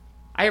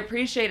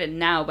appreciate it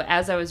now, but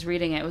as I was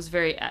reading it was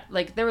very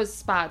like there were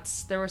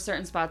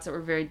certain spots that were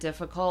very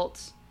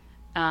difficult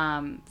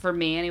for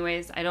me,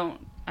 anyways. I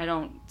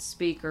don't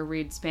speak or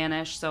read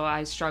Spanish, so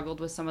I struggled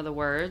with some of the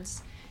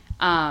words,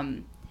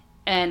 and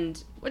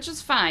which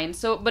is fine.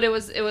 So, but it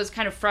was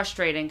kind of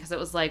frustrating because it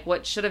was like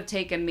what should have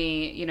taken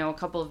me, you know, a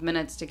couple of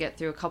minutes to get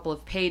through a couple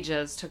of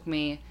pages took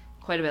me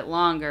quite a bit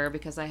longer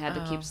because I had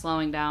to keep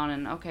slowing down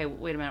and okay,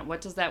 wait a minute,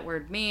 what does that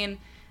word mean?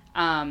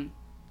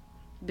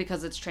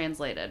 Because it's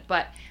translated,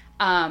 but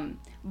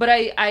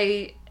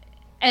I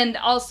And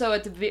also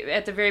at the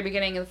very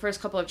beginning of the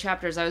first couple of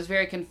chapters, I was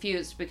very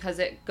confused because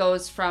it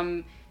goes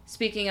from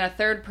speaking in a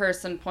third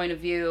person point of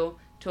view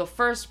to a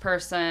first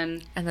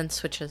person, and then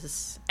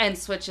switches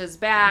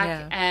back,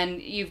 Yeah.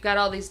 and you've got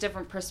all these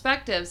different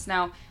perspectives.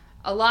 Now,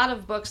 a lot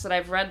of books that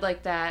I've read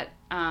like that,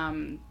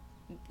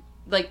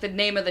 like the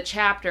name of the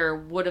chapter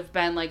would have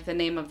been like the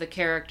name of the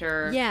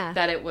character,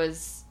 that it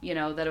was,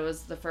 that it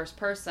was the first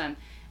person,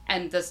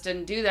 and this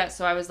didn't do that.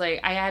 So I was like,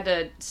 I had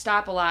to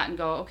stop a lot and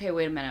go, okay,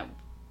 wait a minute,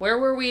 where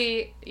were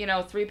we,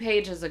 3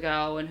 pages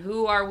ago, and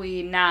who are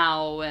we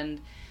now? And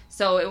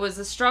so it was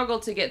a struggle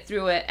to get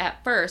through it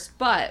at first,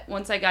 but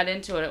once I got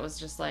into it, it was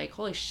just like,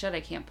 holy shit,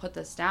 I can't put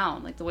this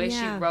down. Like the way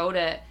she wrote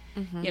it,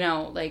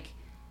 like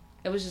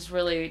it was just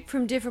really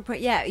from different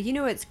point. Yeah,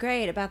 what's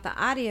great about the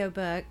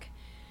audiobook,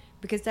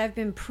 because I've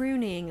been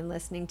pruning and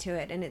listening to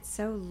it, and it's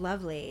so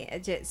lovely.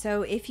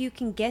 So if you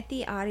can get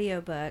the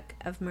audiobook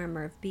of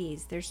Murmur of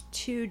Bees, there's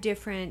 2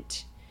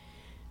 different,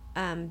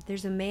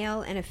 there's a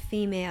male and a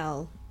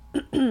female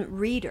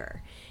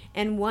reader,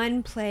 and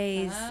one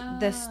plays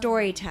the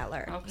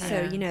storyteller.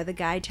 Okay. So the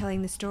guy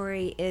telling the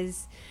story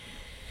is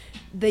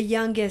the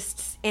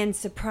youngest and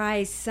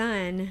surprised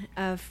son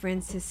of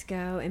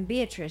Francisco and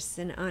Beatrice,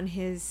 and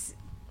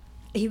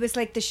he was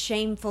like the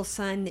shameful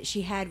son that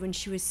she had when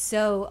she was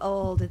so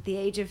old at the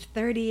age of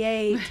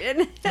 38,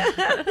 and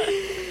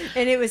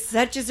it was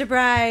such a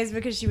surprise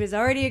because she was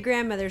already a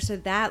grandmother. So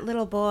that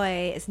little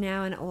boy is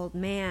now an old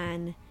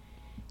man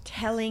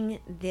telling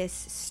this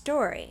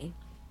story.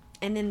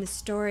 And then the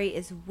story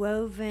is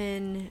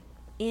woven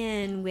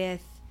in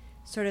with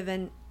sort of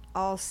an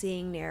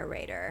all-seeing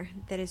narrator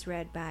that is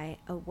read by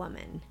a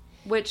woman.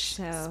 Which,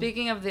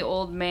 speaking of the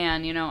old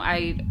man,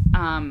 I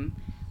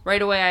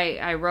right away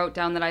I wrote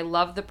down that I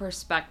love the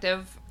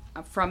perspective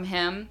from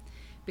him,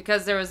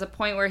 because there was a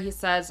point where he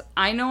says,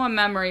 I know a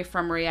memory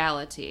from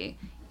reality,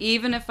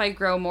 even if I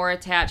grow more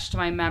attached to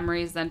my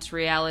memories than to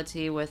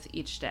reality with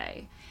each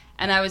day.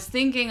 And I was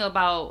thinking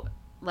about,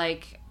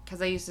 like,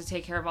 because I used to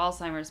take care of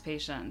Alzheimer's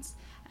patients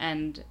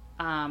and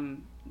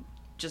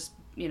just,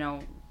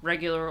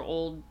 regular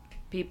old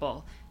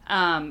people.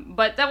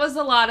 But that was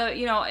a lot of,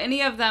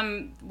 any of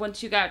them,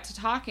 once you got to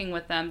talking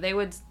with them, they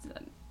would,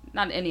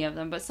 not any of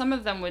them, but some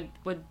of them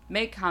would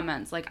make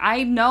comments like,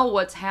 I know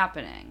what's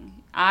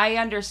happening. I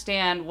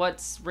understand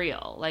what's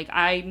real. Like,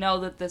 I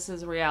know that this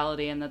is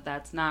reality and that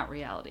that's not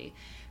reality.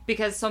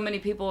 Because so many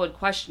people would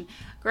question,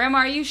 Grandma,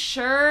 are you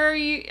sure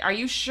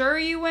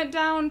you went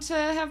down to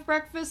have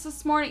breakfast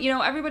this morning?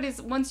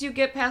 Everybody's, once you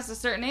get past a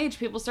certain age,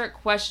 people start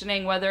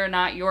questioning whether or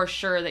not you're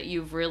sure that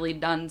you've really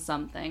done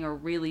something or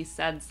really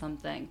said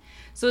something.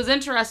 So it's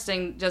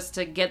interesting just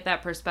to get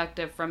that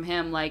perspective from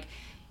him. Like,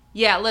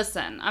 yeah,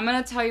 listen, I'm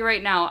going to tell you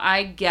right now,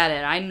 I get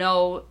it. I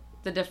know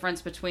the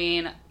difference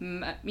between,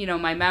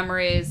 my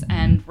memories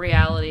and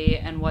reality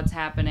and what's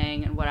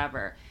happening and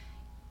whatever.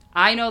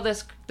 I know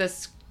this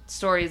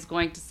story is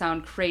going to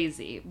sound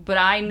crazy, but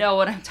I know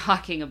what I'm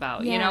talking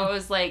about. Yeah. It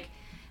was like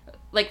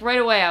right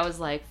away I was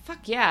like,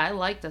 fuck yeah, I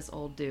like this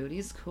old dude.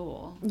 He's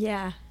cool.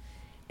 Yeah.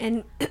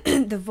 And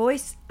the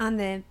voice on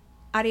the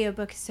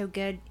audiobook is so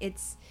good.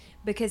 It's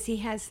because he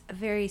has a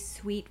very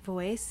sweet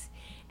voice,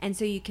 and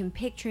so you can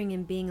picture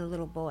him being a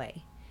little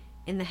boy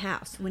in the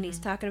house. When he's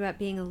talking about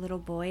being a little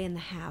boy in the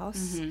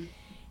house,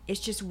 it's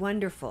just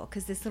wonderful,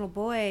 because this little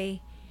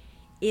boy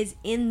is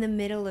in the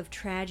middle of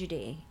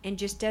tragedy and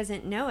just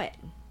doesn't know it.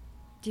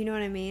 Do you know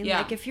what I mean? Yeah.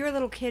 Like, if you're a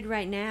little kid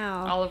right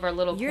now, All of our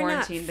little you're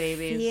quarantine not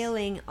babies.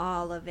 feeling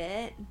all of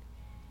it.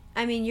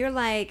 I mean, you're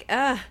like,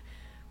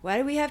 why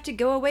do we have to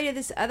go away to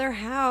this other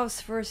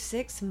house for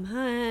 6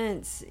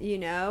 months?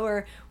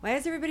 Or why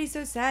is everybody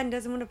so sad and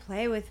doesn't want to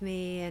play with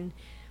me? And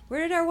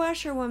where did our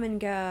washerwoman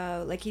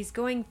go? Like, he's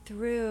going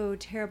through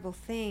terrible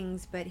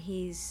things, but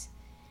he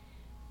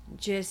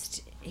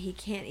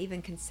can't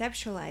even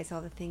conceptualize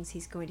all the things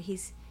he's going to.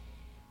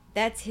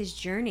 That's his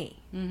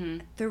journey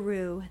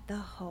through the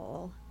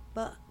whole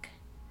book.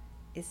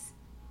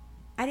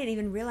 I didn't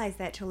even realize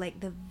that till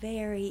like the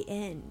very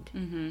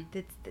end.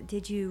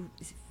 Did you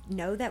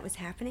know that was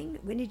happening?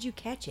 When did you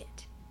catch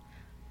it?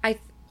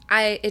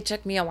 It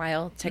took me a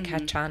while to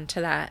catch on to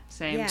that.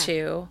 Same.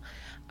 Too.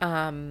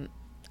 But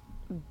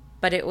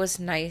it was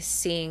nice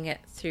seeing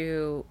it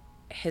through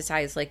his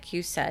eyes, like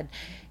you said,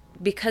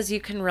 because you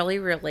can really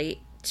relate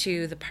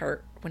to the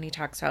part when he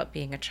talks about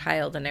being a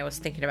child. And I was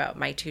thinking about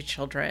my 2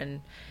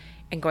 children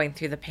and going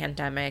through the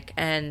pandemic,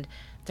 and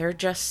they're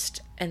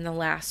just in the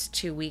last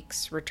 2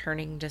 weeks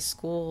returning to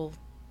school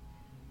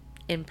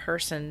in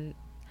person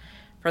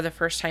for the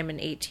first time in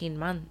 18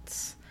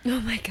 months. Oh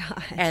my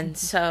God. And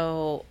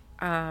so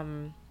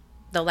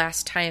the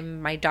last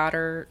time my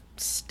daughter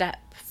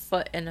stepped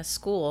foot in a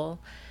school,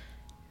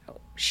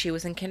 she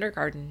was in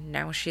kindergarten.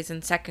 Now she's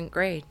in 2nd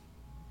grade.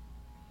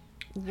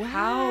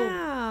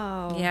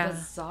 Wow. Yeah.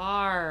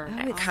 Bizarre.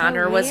 Oh, it's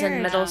Connor so was in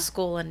weird. middle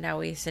school, and now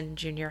he's in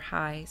junior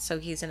high. So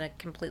he's in a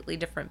completely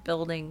different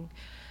building.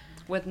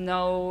 With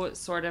no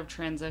sort of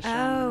transition.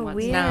 Oh,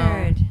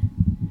 whatsoever. weird.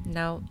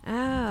 No. Oh.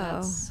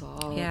 That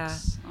sucks. Yeah.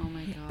 Oh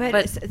my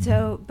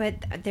God.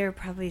 But they're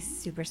probably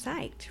super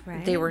psyched,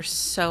 right? They were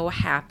so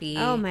happy.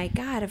 Oh my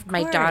God, of course.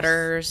 My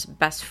daughter's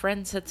best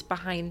friend sits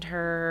behind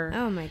her.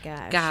 Oh my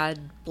gosh.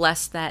 God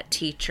bless that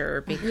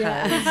teacher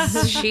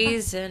because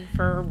she's in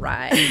for a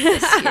ride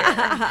this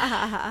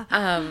year.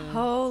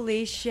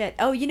 Holy shit.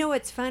 Oh, you know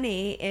what's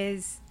funny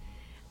is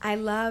I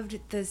loved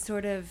the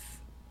sort of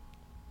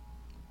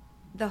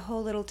the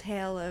whole little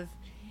tale of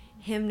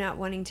him not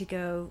wanting to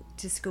go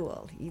to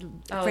school.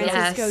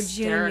 Francisco yes.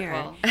 Jr.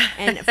 Hysterical.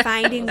 and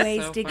finding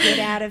ways so to funny. get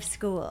out of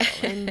school.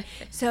 And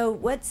so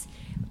what's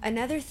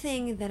another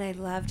thing that I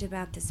loved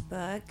about this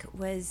book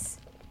was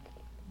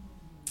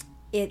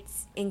it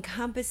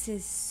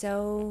encompasses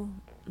so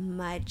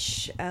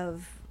much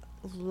of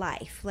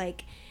life.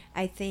 Like,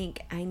 I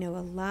think I know a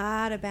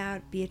lot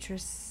about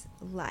Beatrice's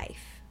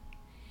life.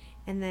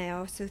 And I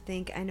also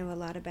think I know a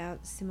lot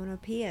about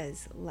Simona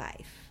Pia's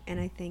life. And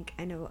I think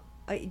I know,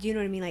 do you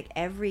know what I mean? Like,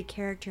 every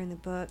character in the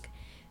book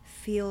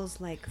feels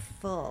like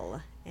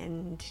full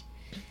and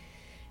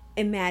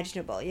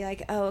imaginable. You're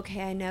like, oh,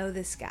 okay, I know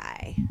this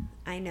guy.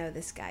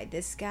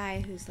 This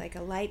guy who's like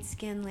a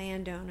light-skinned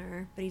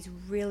landowner, but he's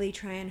really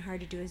trying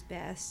hard to do his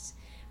best.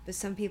 But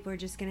some people are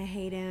just going to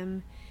hate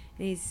him.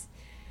 And he's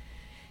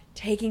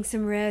taking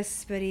some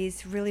risks, but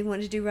he's really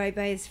wanting to do right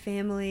by his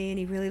family, and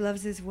he really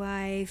loves his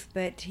wife,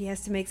 but he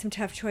has to make some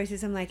tough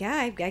choices. I'm like,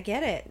 I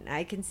get it.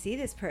 I can see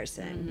this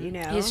person, you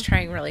know. He's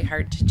trying really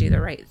hard to do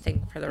the right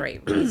thing for the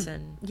right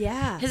reason.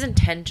 Yeah. His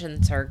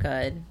intentions are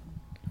good.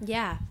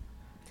 Yeah.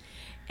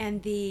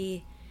 And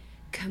the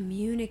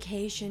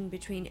communication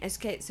between,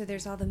 so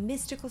there's all the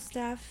mystical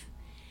stuff,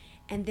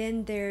 and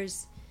then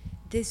there's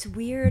this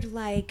weird,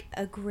 like,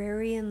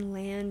 agrarian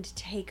land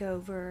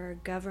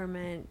takeover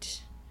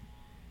government.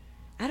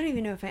 I don't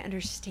even know if I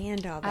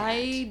understand all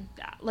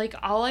that.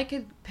 All I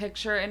could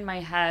picture in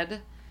my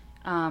head,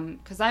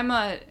 because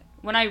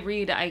when I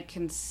read, I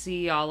can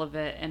see all of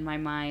it in my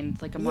mind,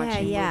 like I'm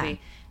watching a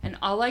movie. And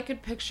all I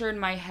could picture in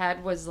my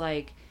head was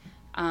like,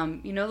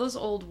 you know those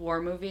old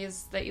war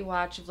movies that you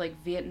watch of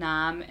like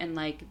Vietnam and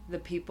like the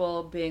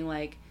people being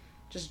like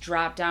just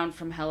dropped down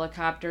from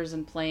helicopters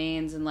and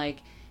planes and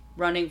like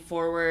running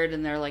forward,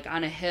 and they're like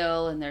on a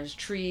hill and there's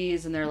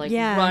trees and they're like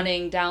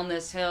running down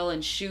this hill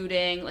and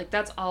shooting. Like,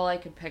 that's all I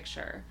could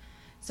picture.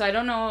 So I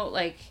don't know,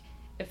 like,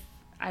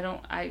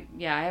 I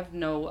have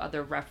no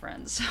other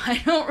reference. So I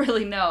don't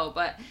really know,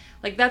 but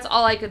like that's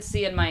all I could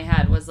see in my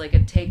head was like a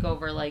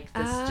takeover, like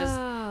this just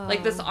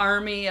like this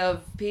army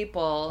of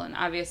people, and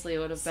obviously it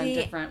would have been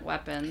different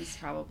weapons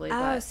probably.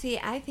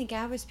 I think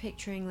I was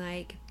picturing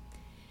like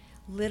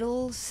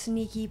little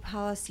sneaky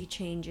policy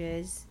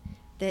changes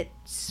that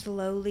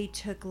slowly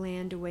took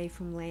land away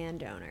from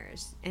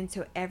landowners. And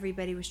so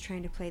everybody was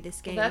trying to play this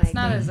game. Well, that's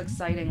not as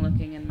exciting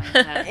looking in my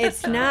head.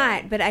 It's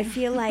not, but I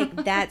feel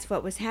like that's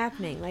what was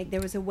happening. Like,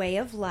 there was a way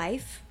of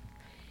life,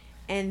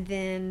 and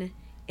then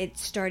it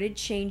started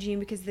changing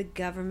because of the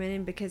government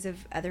and because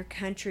of other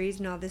countries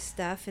and all this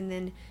stuff. And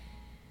then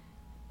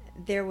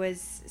there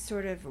was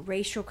sort of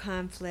racial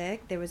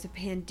conflict. There was a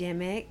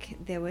pandemic.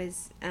 There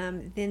was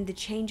then the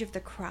change of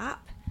the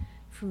crop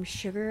from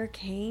sugar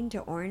cane to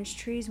orange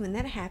trees. When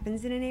that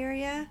happens in an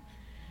area,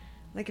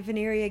 like if an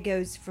area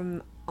goes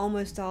from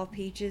almost all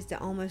peaches to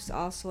almost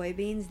all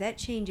soybeans, that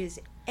changes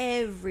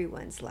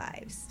everyone's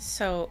lives.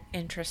 So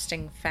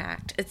interesting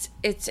fact.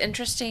 It's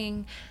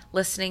interesting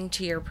listening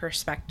to your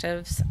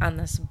perspectives on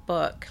this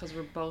book. Because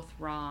we're both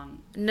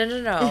wrong.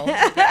 No.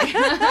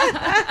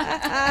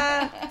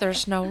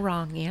 There's no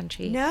wrong,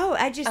 Angie. No,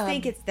 I just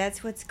think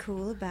that's what's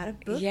cool about a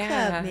book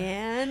club,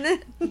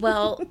 man.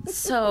 Well, Not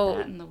so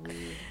in the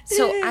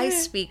weed. I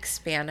speak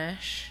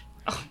Spanish.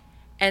 Oh.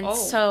 And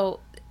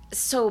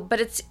Oh.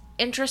 but it's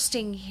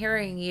interesting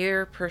hearing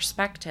your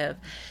perspective.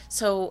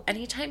 So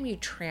anytime you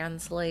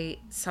translate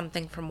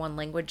something from one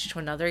language to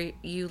another,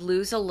 you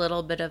lose a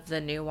little bit of the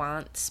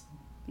nuance.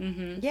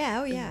 Mm-hmm.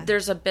 Yeah, oh yeah.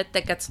 There's a bit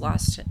that gets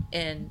lost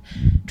in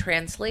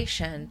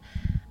translation.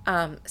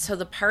 So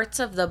the parts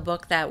of the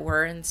book that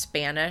were in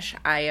Spanish,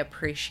 I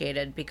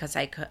appreciated because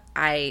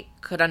I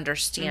could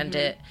understand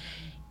it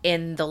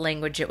in the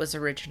language it was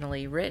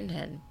originally written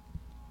in.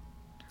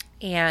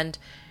 And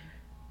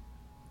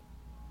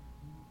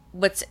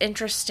what's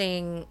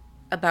interesting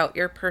about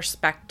your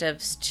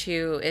perspectives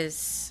too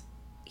is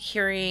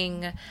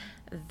hearing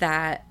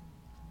that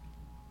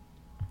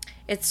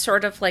it's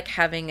sort of like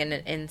having an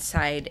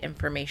inside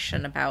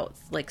information about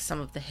like some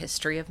of the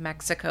history of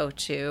Mexico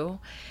too.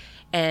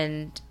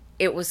 And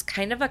it was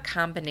kind of a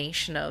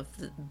combination of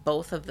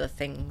both of the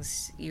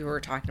things you were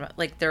talking about.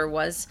 Like, there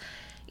was,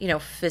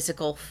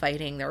 physical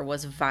fighting, there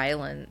was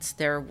violence,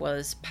 there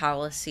was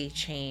policy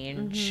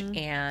change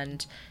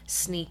and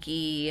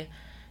sneaky,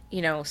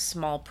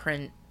 small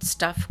print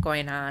stuff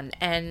going on.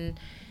 And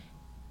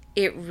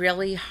it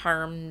really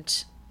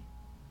harmed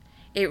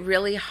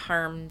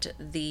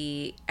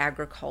the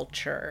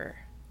agriculture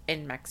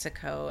in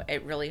Mexico.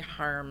 It really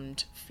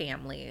harmed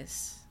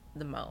families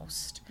the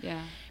most.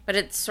 Yeah. But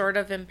it's sort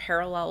of in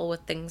parallel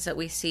with things that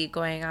we see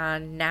going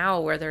on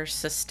now where there's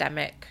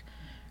systemic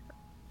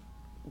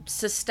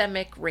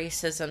systemic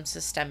racism,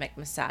 systemic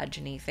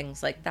misogyny,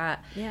 things like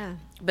that. Yeah.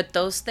 But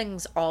those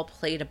things all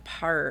played a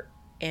part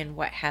in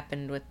what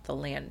happened with the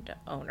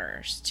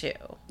landowners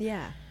too.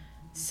 Yeah.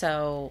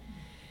 So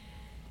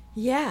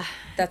Yeah.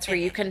 that's where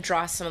you can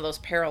draw some of those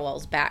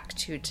parallels back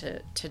to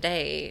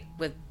today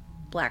with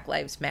Black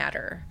Lives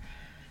Matter.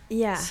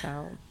 Yeah.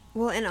 So,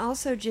 Well, and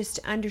also just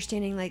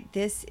understanding like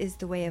this is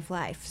the way of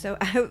life. So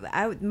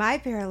my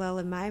parallel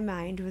in my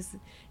mind was,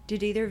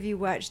 did either of you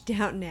watch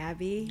Downton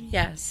Abbey?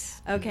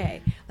 yes.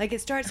 Okay. Like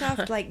it starts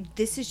off like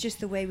this is just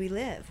the way we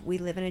live. We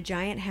live in a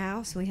giant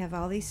house. We have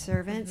all these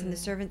servants and the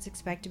servants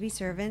expect to be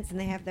servants and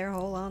they have their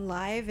whole own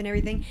life and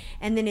everything.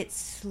 And then it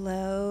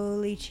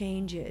slowly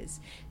changes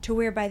to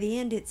where by the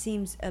end it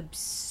seems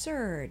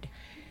absurd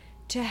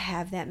to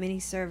have that many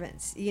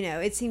servants. You know,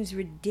 it seems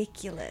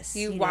ridiculous.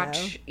 You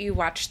know?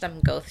 watch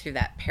them go through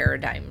that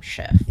paradigm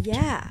shift.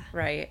 Yeah.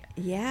 Right?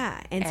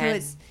 Yeah. And so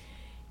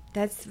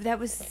that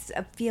was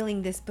a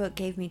feeling this book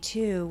gave me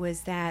too,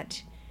 was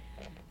that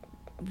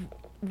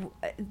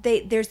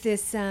there's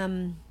this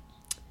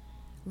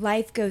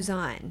life goes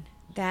on,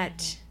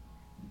 that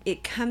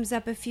it comes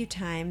up a few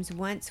times.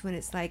 Once when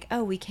it's like,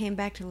 oh, we came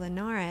back to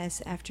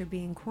Linares after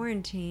being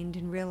quarantined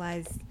and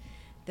realized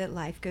that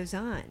life goes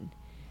on.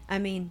 I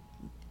mean,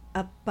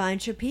 a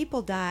bunch of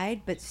people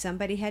died, but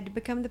somebody had to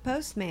become the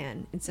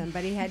postman and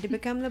somebody had to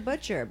become the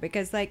butcher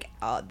because they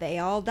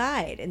all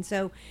died. And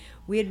so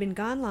we had been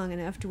gone long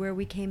enough to where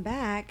we came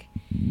back.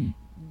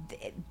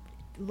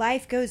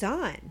 Life goes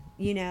on,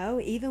 you know,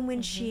 even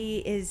when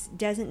she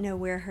doesn't know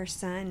where her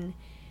son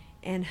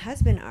and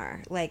husband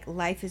are. Like,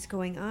 life is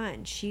going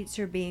on. Sheets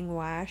are being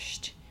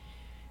washed.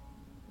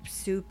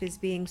 Soup is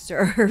being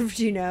served,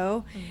 you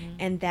know,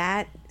 and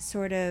that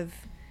sort of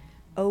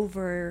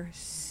over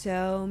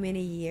so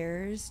many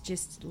years,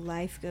 just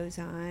life goes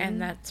on.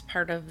 And that's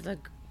part of the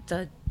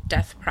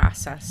death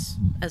process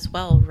as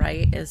well,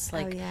 right? Is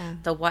like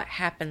the what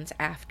happens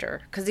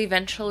after. Because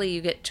eventually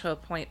you get to a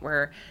point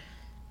where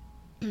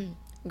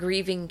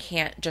grieving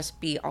can't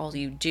just be all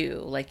you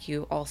do. Like,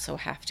 you also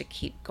have to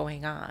keep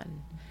going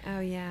on.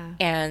 Oh, yeah.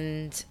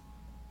 And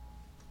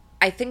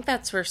I think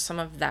that's where some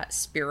of that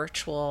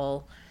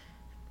spiritual,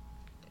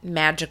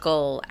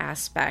 magical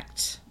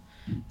aspect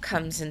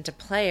comes into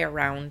play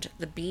around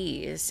the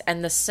bees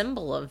and the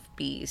symbol of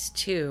bees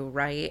too,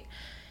 right?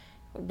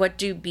 What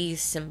do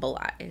bees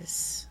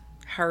symbolize?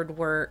 Hard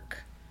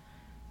work,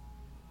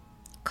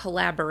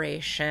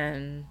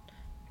 collaboration,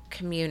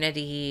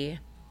 community,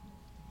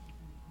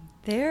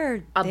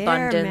 They're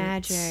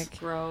abundance, magic.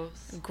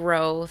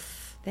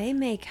 growth. They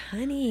make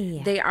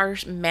honey. They are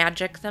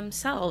magic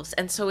themselves.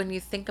 And so when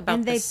you think about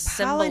and the they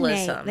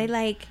symbolism,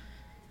 pollinate.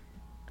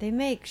 They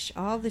make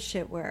all the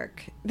shit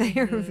work. They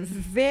are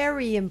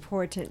very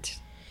important.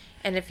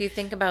 and if you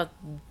think about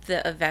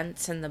the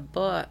events in the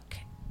book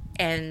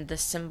and the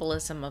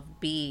symbolism of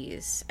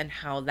bees and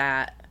how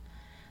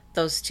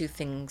those two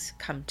things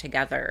come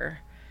together,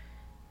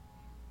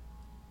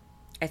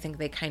 I think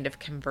they kind of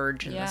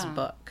converge in this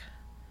book.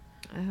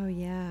 Oh,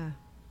 yeah.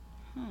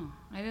 Huh.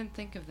 I didn't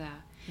think of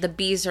that. The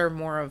bees are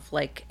more of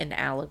like an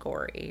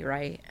allegory,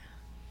 right?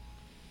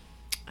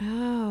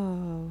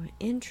 Oh,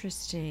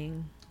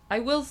 interesting. I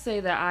will say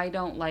that I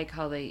don't like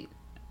how they,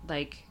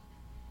 like,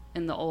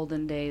 in the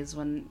olden days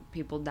when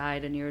people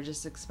died and you were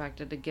just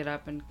expected to get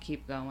up and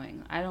keep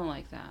going. I don't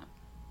like that.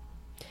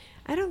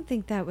 I don't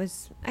think that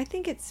was... I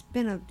think it's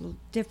been a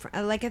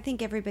different... Like, I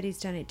think everybody's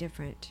done it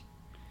different.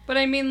 But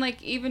I mean,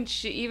 like, even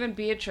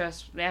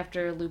Beatrice,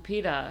 after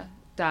Lupita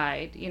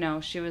died, you know,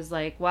 she was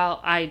like,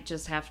 well, I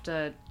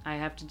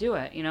have to do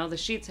it. You know, the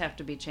sheets have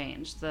to be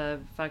changed. The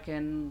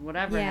fucking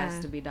whatever has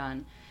to be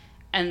done.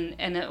 And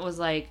it was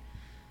like...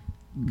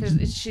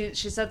 Because she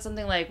said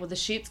something like, well, the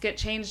sheets get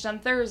changed on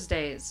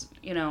Thursdays,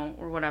 you know,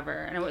 or whatever.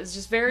 And it was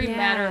just very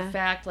matter of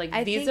fact, like,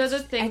 these are the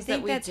things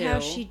that we do. I think that's how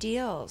she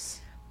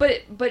deals.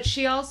 But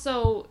she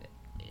also,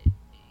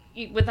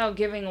 without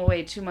giving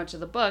away too much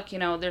of the book, you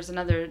know, there's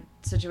another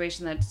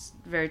situation that's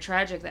very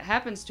tragic that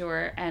happens to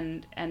her.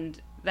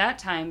 And that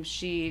time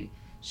she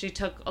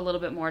took a little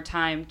bit more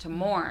time to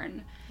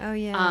mourn. Oh,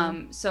 yeah.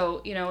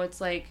 So, you know, it's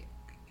like,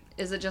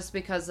 is it just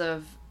because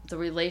of the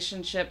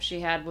relationship she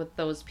had with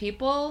those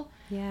people?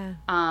 Yeah.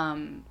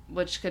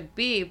 Which could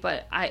be,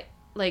 but I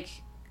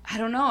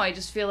don't know. I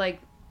just feel like,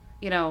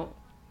 you know,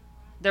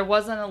 there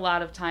wasn't a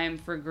lot of time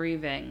for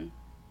grieving,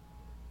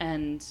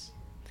 and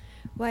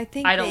well, I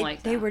think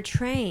they were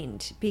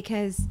trained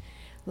because,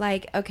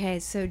 like, okay,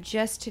 so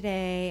just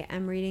today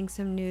I'm reading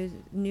some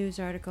news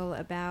article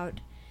about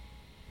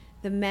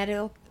the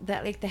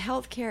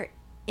healthcare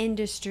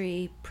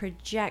industry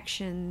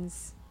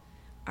projections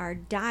are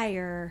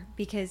dire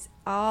because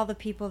all the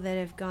people that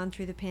have gone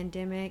through the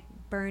pandemic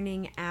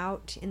burning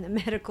out in the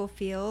medical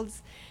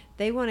fields,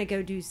 they want to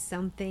go do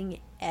something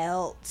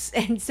else.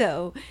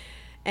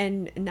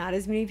 And not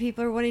as many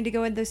people are wanting to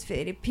go in those,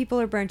 people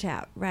are burnt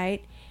out,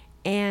 right?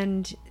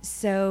 And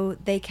so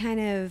they kind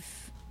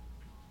of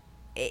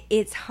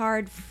it's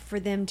hard for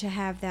them to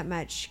have that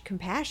much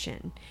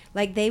compassion.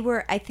 Like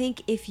I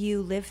think if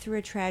you live through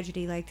a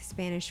tragedy like the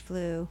Spanish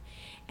flu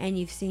and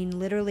you've seen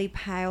literally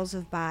piles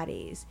of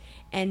bodies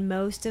and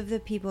most of the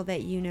people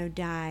that you know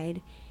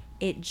died,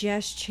 it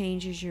just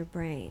changes your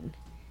brain.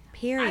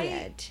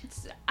 Period.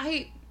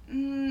 I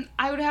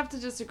would have to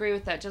disagree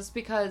with that just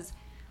because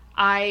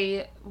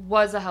I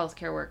was a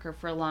healthcare worker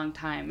for a long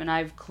time and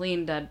I've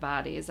cleaned dead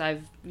bodies.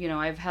 I've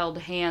held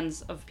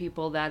hands of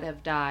people that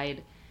have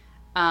died.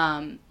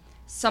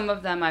 Some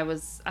of them I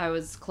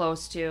was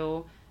close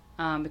to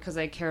because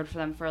I cared for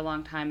them for a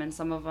long time, and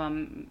some of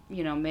them,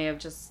 may have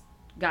just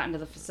gotten to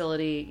the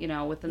facility,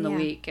 within the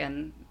week,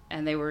 and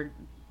they were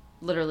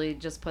literally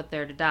just put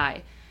there to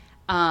die.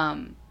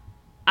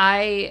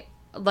 I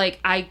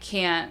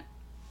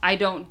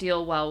don't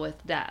deal well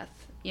with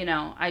death.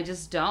 I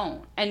just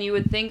don't. And you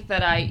would think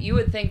that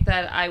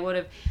I would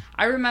have.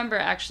 I remember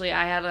actually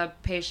I had a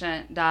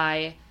patient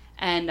die.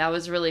 And I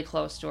was really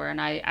close to her,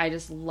 and I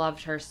just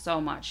loved her so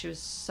much.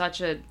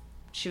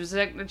 She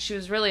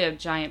was really a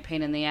giant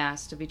pain in the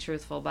ass, to be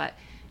truthful, but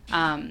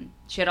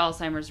she had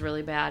Alzheimer's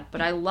really bad. But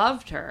I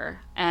loved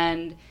her,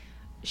 and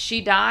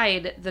she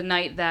died the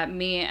night that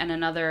me and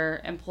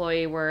another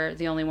employee were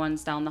the only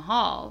ones down the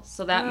hall.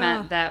 So that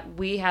meant that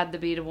we had to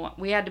be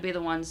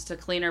the ones to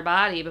clean her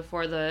body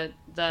before the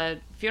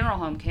funeral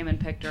home came and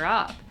picked her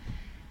up,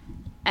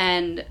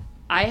 and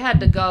I had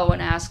to go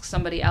and ask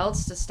somebody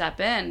else to step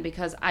in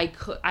because I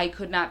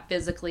could not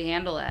physically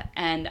handle it.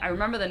 And I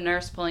remember the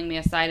nurse pulling me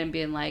aside and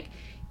being like,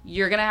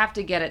 "You're going to have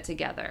to get it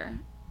together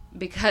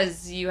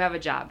because you have a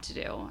job to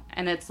do."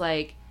 And it's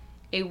like,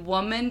 a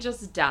woman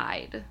just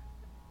died.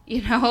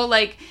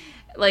 Like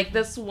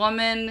this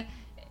woman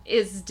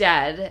is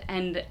dead,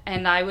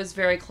 and I was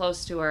very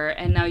close to her,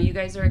 and now you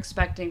guys are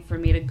expecting for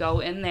me to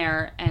go in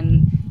there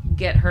and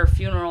get her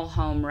funeral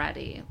home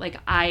ready. Like,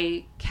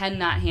 I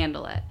cannot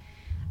handle it.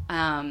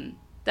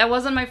 That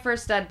wasn't my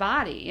first dead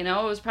body, it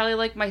was probably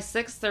like my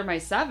 6th or my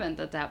 7th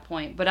at that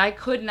point, but I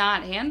could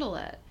not handle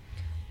it.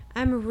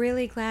 I'm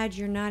really glad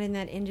you're not in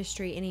that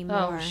industry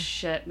anymore. Oh,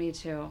 shit, me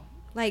too.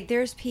 Like,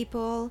 there's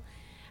people,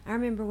 I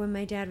remember when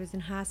my dad was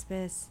in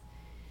hospice,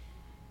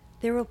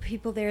 there were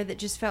people there that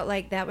just felt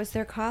like that was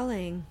their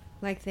calling.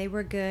 Like, they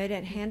were good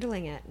at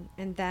handling it,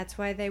 and that's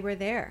why they were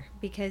there,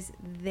 because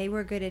they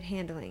were good at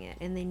handling it,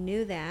 and they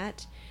knew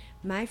that.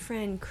 My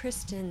friend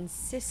Kristen's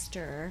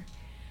sister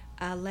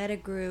led a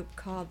group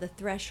called the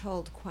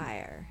Threshold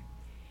Choir,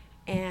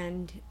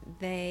 and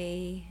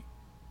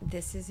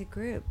this is a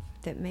group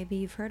that maybe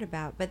you've heard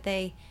about, but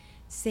they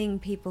sing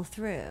people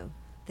through.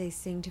 They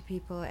sing to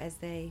people as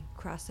they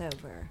cross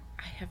over.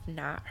 I have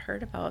not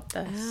heard about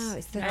this. Oh,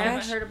 it's I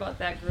haven't heard about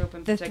that group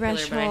in particular,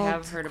 but I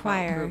have heard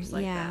about groups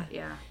like that.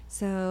 Yeah.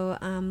 So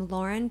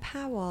Lauren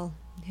Powell,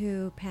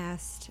 who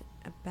passed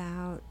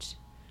about,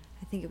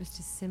 I think it was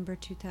December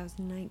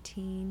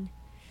 2019.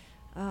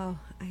 Oh,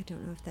 I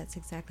don't know if that's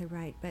exactly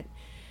right, but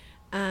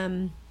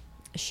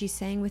she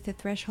sang with the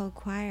Threshold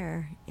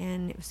Choir,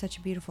 and it was such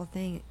a beautiful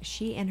thing.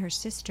 She and her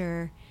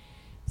sister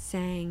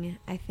sang,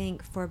 I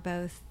think, for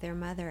both their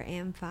mother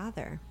and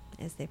father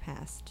as they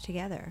passed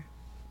together.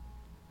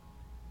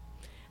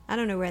 I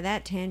don't know where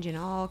that tangent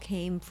all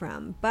came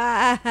from,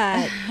 but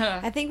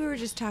I think we were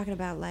just talking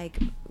about, like,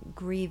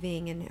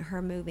 grieving and her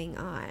moving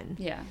on.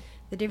 Yeah.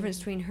 The difference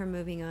between her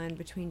moving on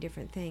between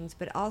different things.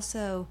 But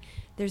also,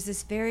 there's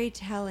this very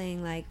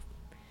telling, like,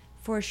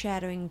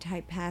 foreshadowing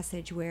type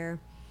passage where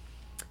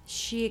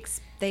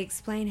they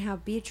explain how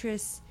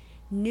Beatrice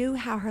knew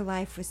how her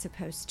life was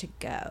supposed to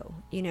go.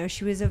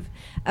 She was of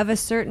a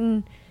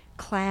certain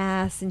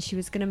class, and she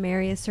was going to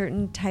marry a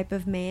certain type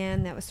of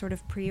man that was sort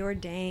of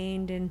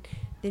preordained, and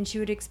then she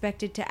would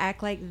expect it to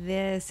act like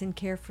this and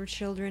care for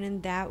children in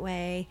that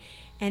way.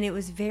 And it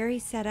was very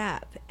set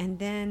up. And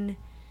then,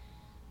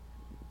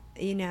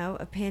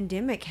 a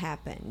pandemic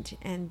happened,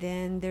 and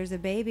then there's a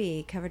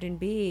baby covered in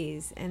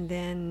bees, and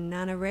then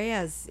Nana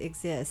Reyes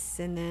exists,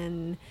 and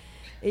then,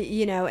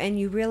 and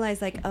you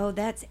realize, like, oh,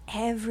 that's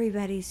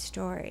everybody's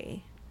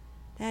story.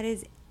 That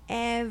is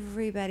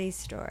everybody's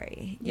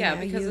story.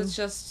 Because it's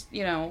just,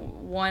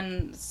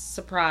 one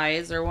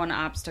surprise or one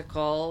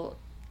obstacle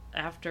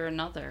after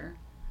another.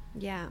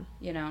 Yeah.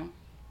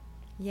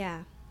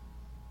 Yeah.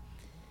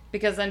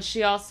 Because then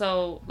she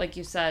also, like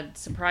you said,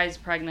 surprise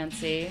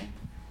pregnancy.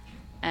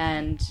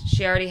 And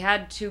she already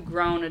had two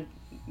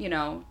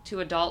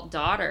adult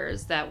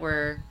daughters that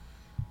were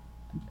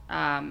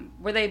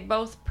they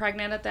both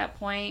pregnant at that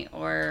point,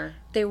 or?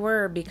 They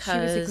were,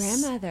 because she was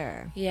a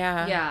grandmother.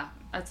 Yeah. Yeah,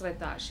 that's what I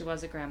thought. She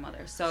was a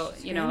grandmother. So,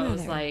 it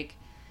was like.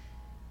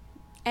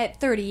 At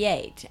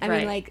 38. I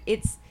mean, like,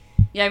 it's.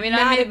 Yeah, I mean,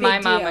 I made my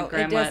mom a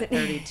grandma at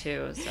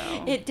 32,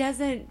 so. It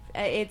doesn't,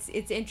 it's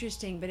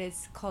interesting, but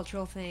it's a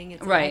cultural thing.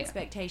 It's an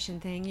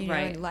expectation thing,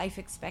 and life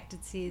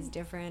expectancy is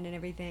different and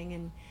everything,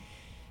 and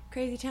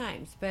crazy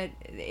times. But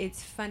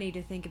it's funny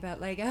to think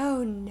about, like,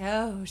 oh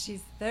no,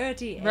 she's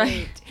 38.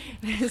 Right.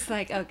 It's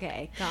like,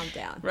 okay, calm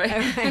down. Right.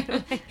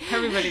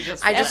 Everybody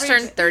I just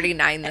turned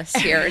 39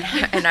 this year,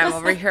 and I'm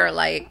over here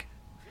like,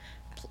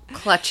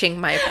 clutching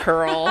my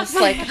pearls,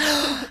 like,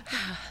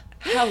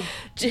 how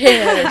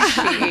dare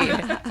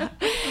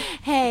she?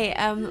 Hey,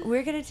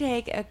 we're going to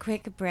take a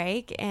quick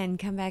break and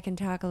come back and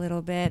talk a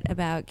little bit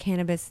about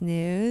cannabis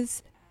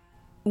news.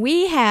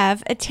 We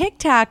have a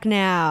TikTok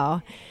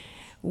now.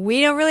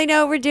 We don't really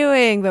know what we're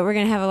doing, but we're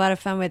going to have a lot of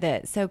fun with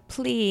it. So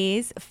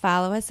please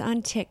follow us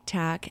on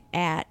TikTok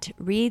at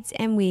Reads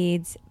and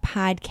Weeds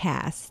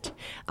Podcast.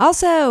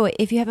 Also,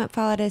 if you haven't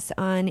followed us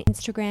on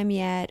Instagram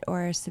yet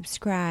or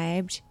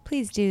subscribed,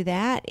 please do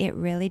that. It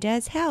really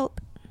does help.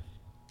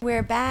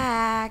 We're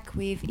back.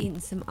 We've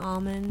eaten some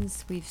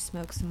almonds. We've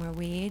smoked some more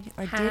weed.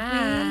 Or did we?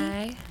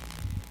 I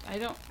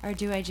don't. Or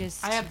do I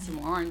just... I had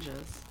some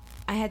oranges.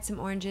 I had some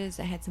oranges.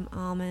 I had some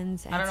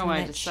almonds. I don't know why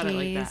I just said it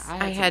like that.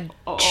 I had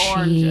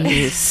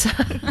oranges.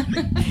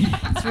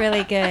 It's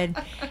really good.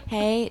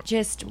 Hey,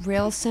 just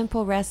real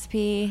simple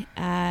recipe.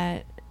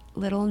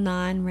 Little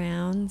naan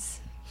rounds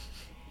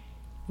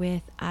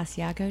with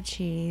Asiago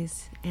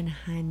cheese and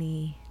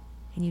honey.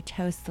 And you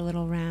toast the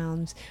little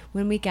rounds.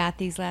 When we got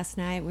these last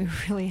night, we were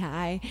really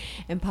high.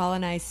 And Paul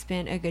and I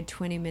spent a good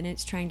 20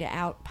 minutes trying to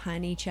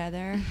out-pun each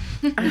other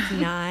with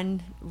naan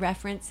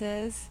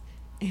references.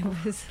 It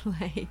was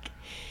like,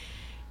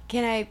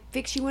 can I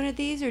fix you one of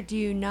these or do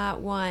you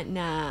not want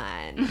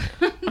naan?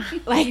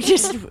 Like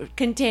just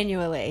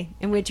continually.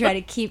 And we try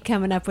to keep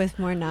coming up with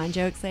more naan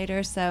jokes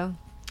later. So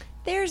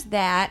there's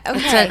that.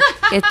 Okay.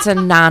 It's a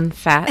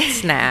non-fat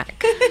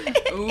snack.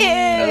 Ooh,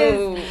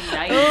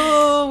 nice.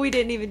 Oh, we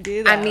didn't even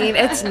do that. I mean,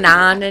 it's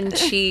naan and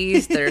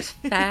cheese. There's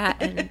fat.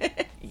 And...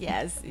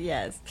 Yes.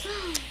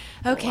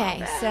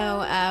 Okay,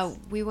 so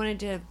we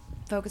wanted to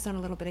focus on a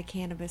little bit of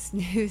cannabis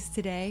news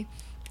today.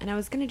 And I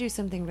was going to do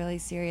something really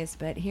serious,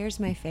 but here's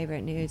my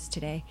favorite news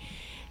today.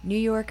 New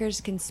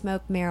Yorkers can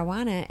smoke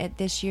marijuana at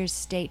this year's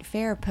state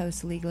fair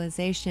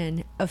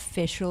post-legalization.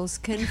 Officials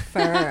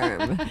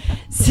confirm.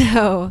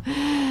 So,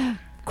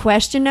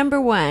 question number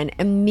 1.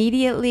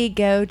 Immediately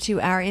go to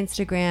our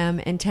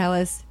Instagram and tell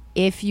us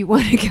if you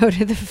want to go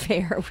to the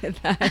fair with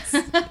us.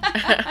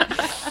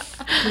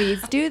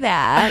 Please do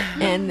that.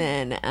 And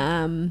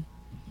then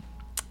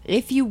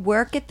if you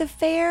work at the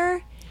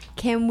fair...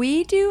 Can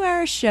we do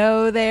our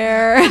show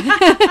there?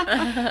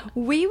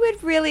 We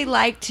would really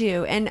like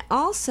to. And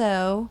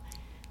also,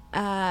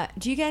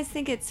 do you guys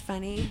think it's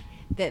funny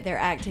that they're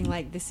acting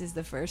like this is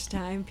the first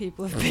time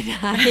people have been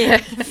high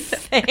at the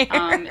fair?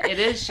 It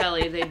is,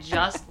 Shelley.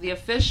 The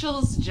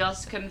officials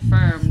just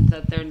confirmed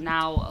that they're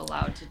now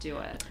allowed to do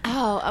it.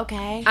 Oh,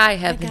 okay. I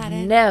have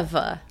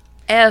never,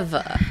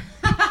 ever.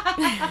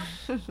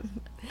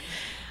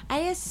 I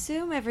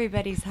assume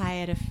everybody's high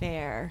at a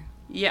fair.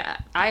 Yeah,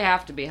 I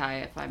have to be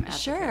high if I'm at the fair.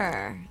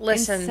 Sure.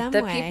 Listen,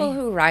 the people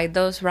who ride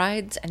those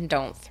rides and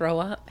don't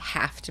throw up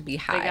have to be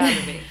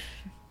high.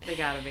 They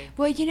gotta be.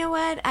 Well, you know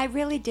what? I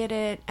really did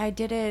it. I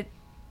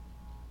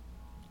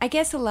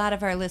guess a lot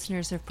of our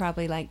listeners have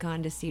probably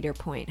gone to Cedar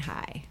Point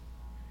High.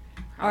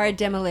 Or a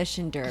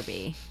demolition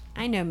derby.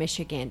 I know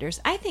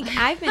Michiganders. I think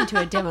I've been to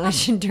a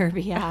demolition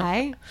derby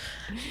high.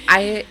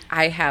 I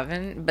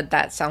haven't, but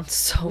that sounds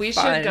so fun. We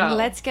should go.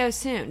 Let's go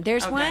soon.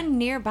 There's one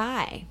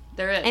nearby.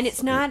 There is. And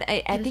it's not,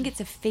 I think it's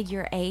a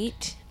figure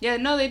 8. Yeah,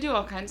 no, they do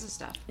all kinds of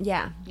stuff.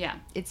 Yeah. Yeah.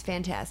 It's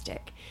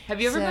fantastic. Have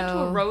you ever been to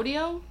a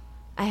rodeo?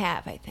 I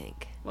have, I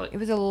think. Well, it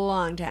was a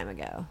long time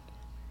ago.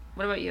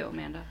 What about you,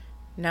 Amanda?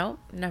 Nope,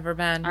 never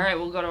been. All right,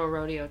 we'll go to a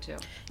rodeo too.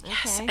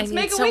 Yes, Okay. Let's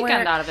make a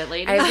weekend out of it,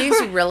 ladies. I have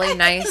these really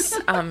nice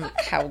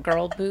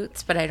cowgirl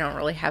boots, but I don't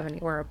really have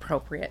anywhere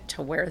appropriate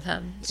to wear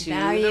them. To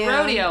the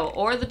rodeo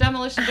or the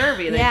demolition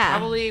derby. They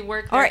probably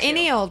work there or too.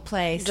 any old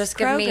place. Just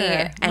Kroger, give me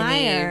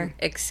any Meijer.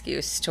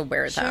 excuse to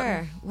wear them.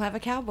 Sure, we'll have a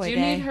cowboy Do you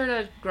day. need her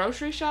to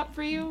grocery shop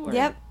for you? Or?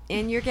 Yep,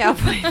 in your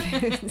cowboy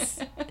boots.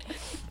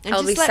 And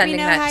I'll be just let me sending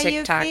know that how you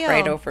TikTok feel.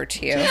 right over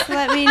to you. Just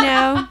let me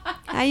know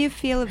how you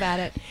feel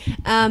about it.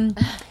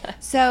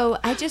 So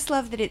I just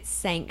love that it's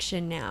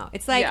sanctioned now.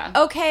 It's like,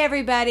 okay,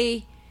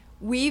 everybody,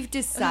 we've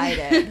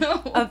decided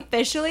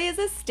officially as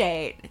a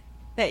state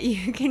that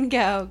you can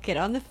go get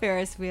on the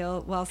Ferris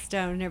wheel while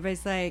stoned. And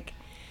everybody's like,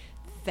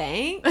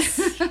 thanks.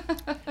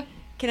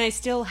 Can I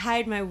still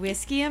hide my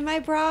whiskey in my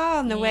bra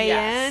on the way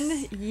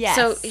in? Yes.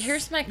 So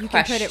here's my question. You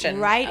can put it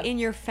right in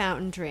your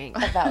fountain drink.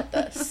 About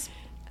this.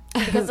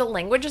 Because the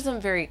language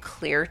isn't very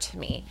clear to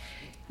me.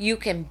 You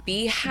can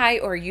be high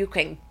or you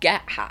can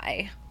get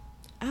high.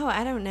 Oh,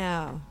 I don't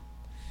know.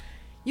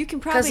 You can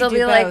probably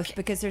do both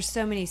because there's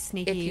so many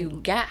sneaky... If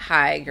you get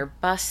high, you're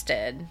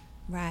busted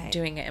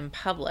doing it in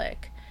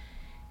public.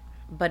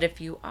 But if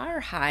you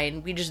are high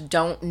and we just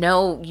don't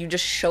know, you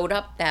just showed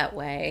up that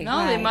way.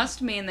 No, they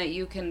must mean that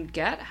you can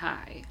get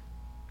high.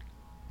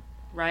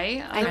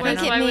 Right? I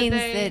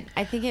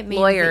think it means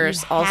lawyers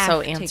that you have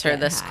also to answer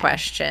get this high.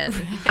 question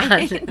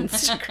on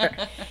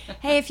Instagram.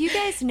 Hey, if you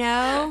guys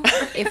know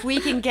if we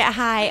can get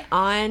high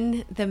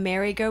on the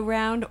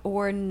merry-go-round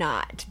or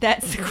not,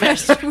 that's the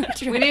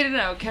question. We need to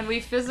know, can we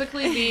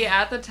physically be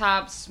at the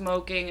top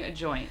smoking a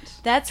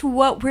joint? That's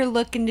what we're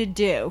looking to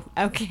do,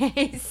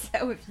 okay?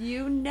 So if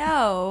you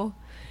know,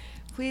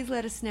 Please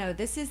let us know.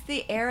 This is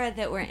the era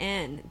that we're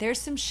in. There's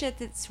some shit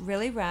that's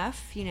really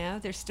rough, you know.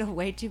 There's still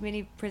way too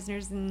many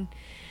prisoners and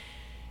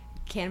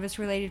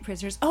cannabis-related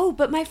prisoners. Oh,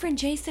 but my friend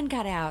Jason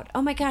got out.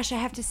 Oh my gosh, I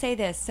have to say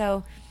this.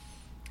 So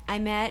I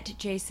met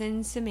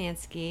Jason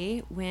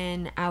Szymanski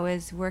when I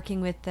was working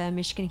with the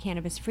Michigan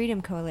Cannabis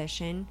Freedom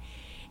Coalition,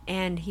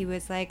 and he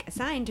was like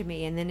assigned to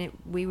me. And then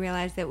we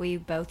realized that we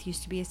both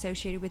used to be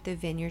associated with the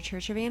Vineyard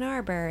Church of Ann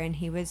Arbor, and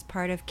he was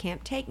part of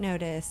Camp Take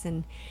Notice,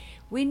 and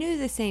we knew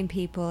the same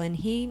people. And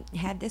he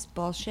had this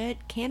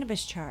bullshit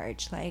cannabis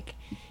charge. Like,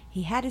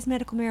 he had his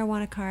medical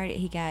marijuana card.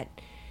 He got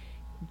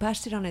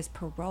busted on his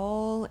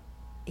parole.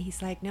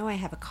 He's like, no, I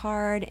have a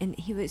card. And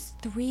he was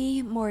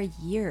 3 more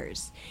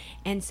years.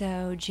 And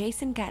so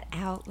Jason got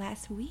out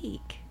last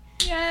week.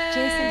 Yay!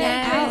 Jason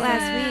got out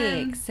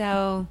last week.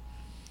 So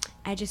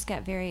I just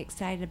got very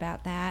excited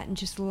about that and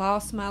just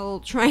lost my little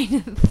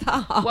train of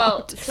thought.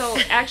 Well, so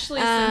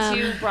actually, since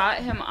you brought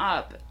him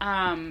up,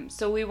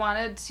 so we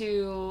wanted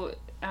to,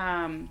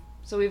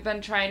 so we've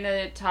been trying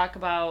to talk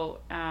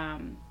about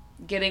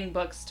getting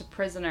books to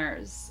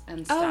prisoners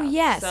and stuff. Oh,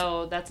 yes.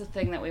 So that's a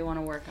thing that we want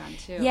to work on,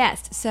 too.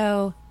 Yes,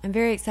 so I'm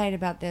very excited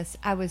about this.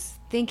 I was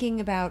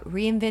thinking about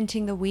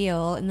reinventing the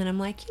wheel, and then I'm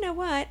like, you know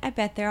what? I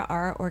bet there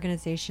are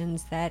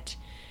organizations that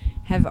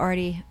have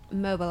already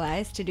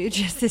mobilized to do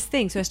just this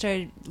thing. So I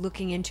started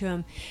looking into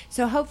them.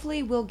 So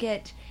hopefully we'll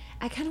get,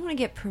 I kind of want to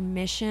get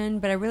permission,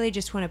 but I really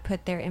just want to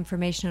put their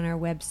information on our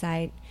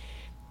website.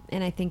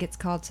 And I think it's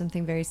called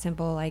something very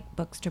simple like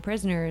Books to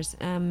Prisoners.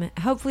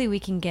 Hopefully we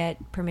can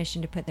get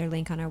permission to put their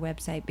link on our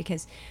website,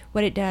 because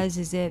what it does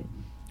is it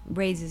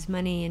raises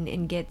money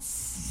and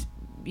gets,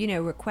 you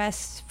know,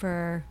 requests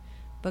for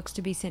books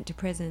to be sent to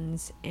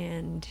prisons.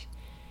 And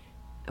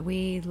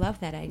we love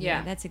that idea.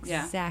 Yeah, That's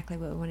exactly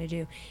what we want to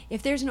do.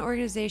 If there's an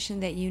organization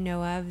that you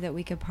know of that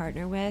we could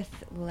partner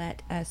with,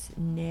 let us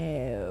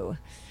know.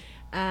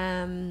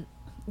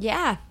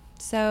 Yeah.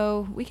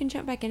 So we can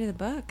jump back into the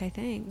book, I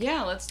think.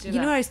 Yeah, let's do that. You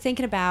know what I was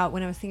thinking about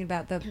when I was thinking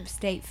about the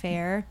state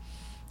fair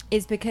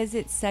is because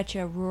it's such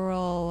a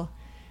rural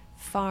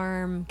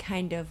farm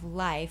kind of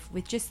life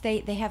with just they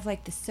have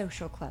like the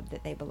social club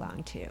that they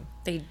belong to.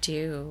 They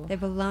do. They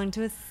belong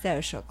to a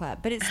social club,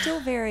 but it's still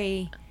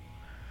very,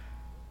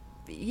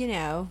 you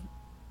know,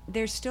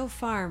 they're still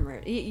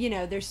farmers. You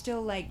know, they're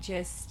still like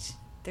just,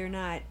 they're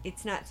not,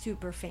 it's not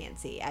super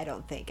fancy, I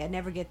don't think. I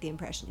never get the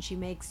impression. She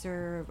makes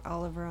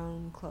all of her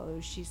own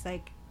clothes. She's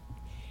like,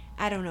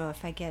 I don't know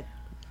if I get,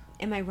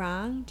 am I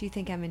wrong? Do you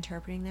think I'm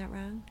interpreting that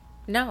wrong?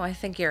 No, I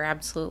think you're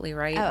absolutely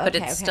right. Oh, but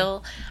okay, it's okay.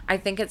 still, I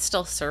think it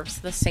still serves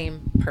the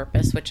same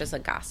purpose, which is a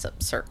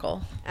gossip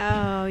circle.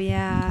 Oh,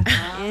 yeah.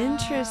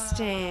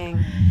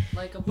 Interesting.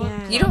 Like a book.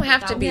 Yeah. You don't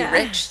have to be Yeah.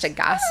 rich to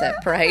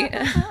gossip, right?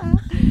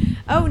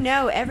 Oh,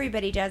 no.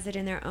 Everybody does it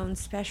in their own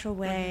special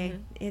way.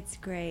 Mm-hmm. It's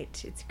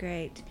great. It's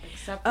great.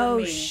 Except for Oh,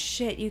 me.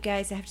 shit, you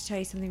guys. I have to tell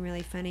you something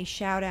really funny.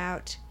 Shout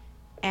out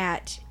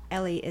at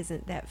Ellie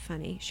Isn't That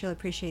Funny. She'll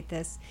appreciate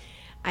this.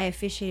 I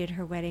officiated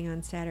her wedding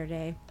on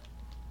Saturday.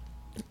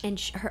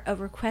 And a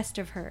request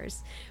of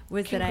hers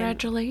was that I...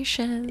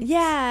 Congratulations.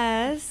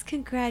 Yes,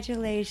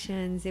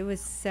 congratulations. It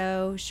was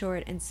so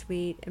short and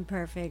sweet and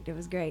perfect. It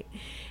was great.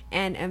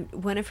 And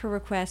one of her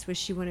requests was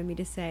she wanted me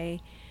to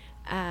say,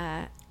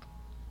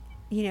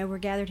 you know, we're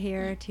gathered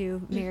here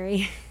to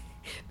marry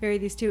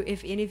these two.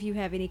 If any of you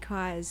have any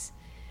cause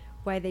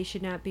why they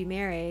should not be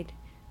married,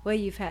 well,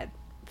 you've had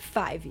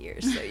 5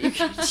 years, so you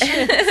can just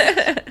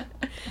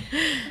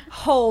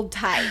hold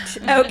tight,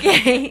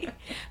 okay?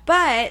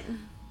 But...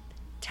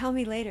 tell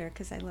me later,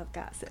 because I love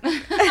gossip.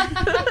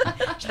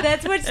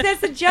 That's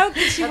the joke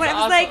that she went.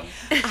 I was like,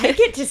 I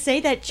get to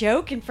say that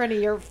joke in front of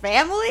your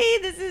family?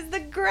 This is the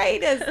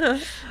greatest.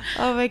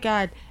 Oh my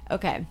God.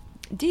 Okay.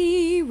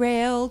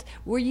 Derailed.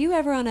 Were you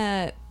ever on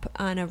a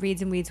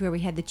Reads and Weeds where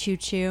we had the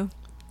choo-choo?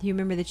 Do you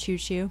remember the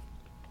choo-choo?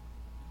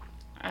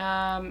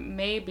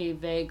 Maybe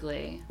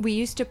vaguely. We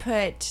used to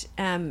put,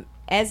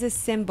 as a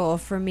symbol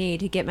for me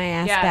to get my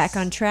ass Yes. back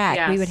on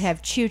track, we Yes. would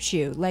have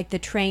choo-choo, like the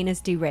train is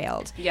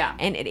derailed. Yeah.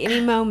 And at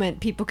any moment,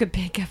 people could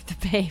pick up the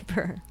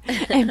paper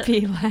and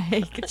be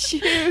like,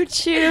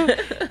 choo-choo.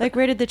 Like,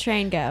 where did the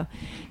train go?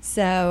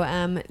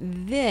 So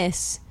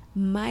this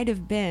might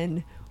have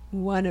been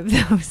one of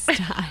those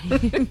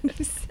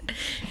times.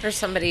 Or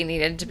somebody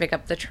needed to pick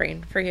up the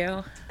train for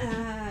you.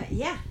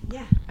 Yeah.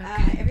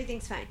 Okay.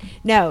 Everything's fine.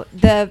 No,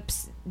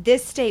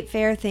 this state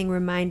fair thing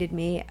reminded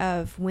me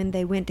of when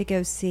they went to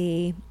go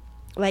see,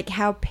 like,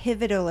 how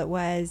pivotal it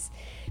was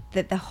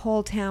that the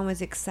whole town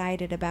was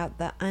excited about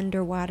the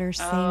underwater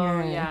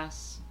singer. Oh,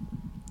 yes.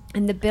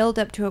 And the build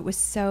up to it was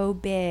so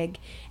big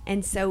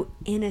and so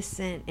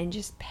innocent and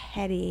just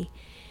petty.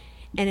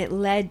 And it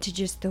led to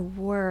just the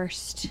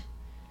worst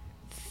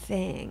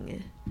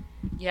thing.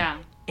 Yeah.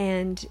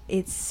 And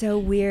it's so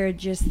weird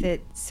just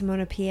that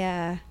Simona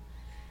Pia,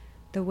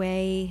 the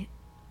way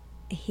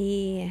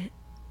he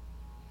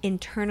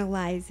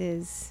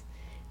internalizes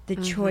the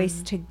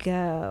choice to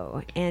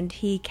go, and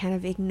he kind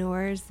of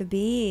ignores the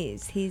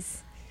bees.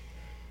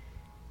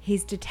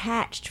 he's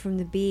detached from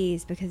the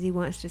bees because he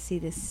wants to see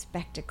this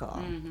spectacle.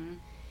 Mm-hmm.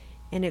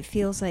 And it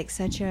feels like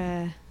such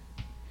a,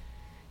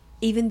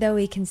 even though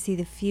he can see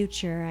the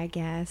future, I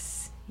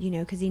guess, you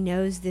know, because he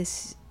knows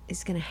this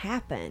is going to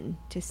happen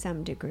to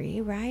some degree,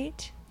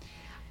 right?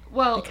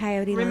 Well, The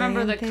coyote remember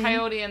lion the thing?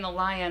 coyote and the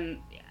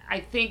lion.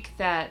 I think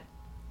that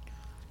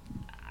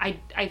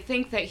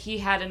he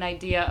had an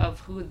idea of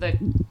who the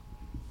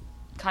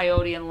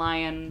coyote and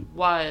lion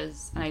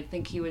was, and I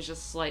think he was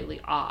just slightly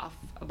off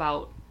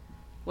about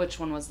which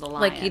one was the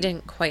lion. Like, he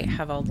didn't quite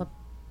have all the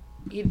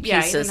he didn't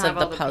pieces have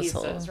of all the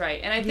puzzle. pieces,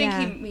 right? And I think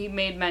Yeah. he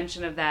made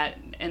mention of that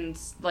in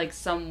like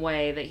some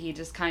way, that he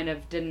just kind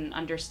of didn't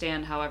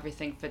understand how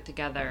everything fit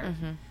together.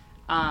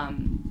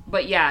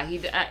 But yeah,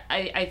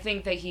 I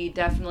think that he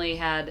definitely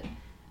had.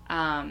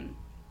 I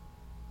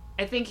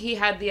think he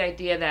had the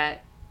idea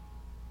that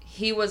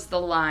he was the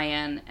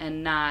lion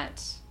and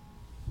not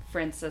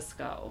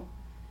Francisco,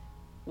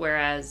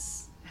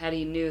 whereas had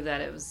he knew that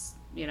it was,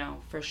 you know,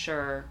 for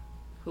sure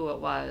who it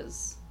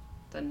was,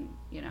 then,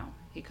 you know,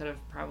 he could have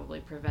probably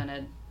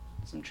prevented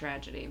some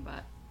tragedy.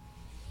 But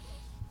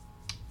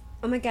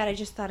Oh my God, I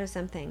just thought of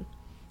something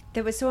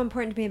that was so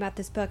important to me about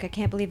this book. I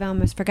can't believe I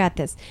almost forgot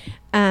this.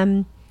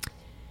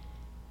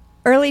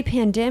 Early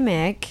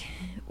pandemic,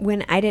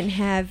 when I didn't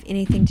have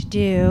anything to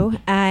do,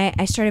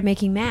 I started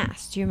making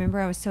masks. Do you remember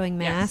I was sewing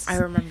masks? I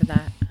remember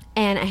that.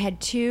 And I had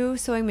 2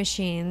 sewing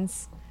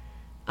machines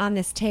on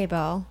this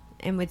table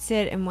and would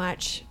sit and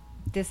watch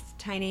this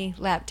tiny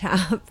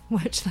laptop,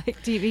 watch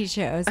like TV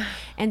shows,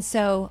 and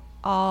sew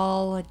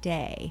all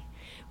day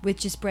with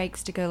just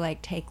breaks to go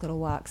like take little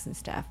walks and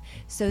stuff.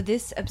 So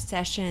this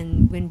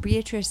obsession, when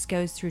Beatrice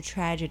goes through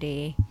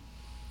tragedy,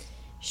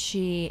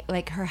 she,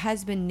 like, her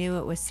husband knew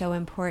it was so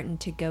important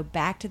to go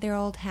back to their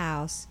old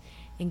house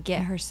and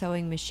get her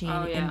sewing machine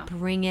and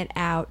bring it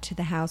out to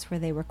the house where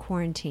they were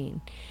quarantined.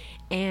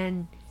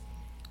 And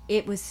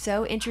it was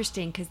so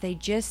interesting because they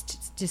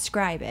just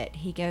describe it.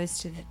 He goes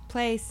to the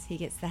place, he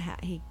gets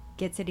he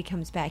gets it, he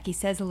comes back. He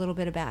says a little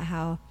bit about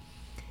how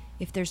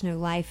if there's no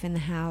life in the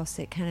house,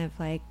 it kind of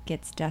like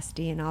gets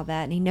dusty and all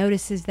that. And he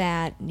notices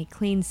that, and he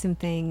cleans some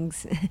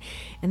things,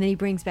 and then he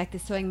brings back the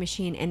sewing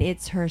machine, and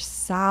it's her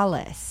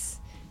solace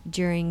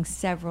during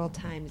several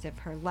times of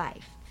her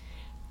life.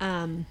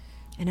 And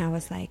I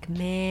was like,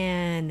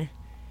 man,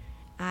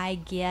 I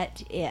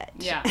get it.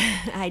 Yeah.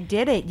 I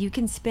did it. You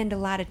can spend a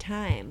lot of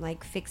time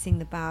like fixing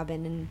the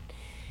bobbin and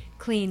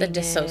cleaning The it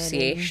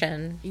dissociation.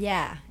 and,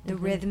 yeah, the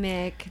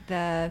rhythmic,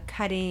 the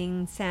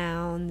cutting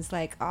sounds,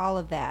 like all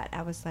of that.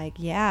 I was like,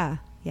 yeah,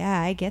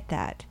 I get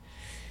that.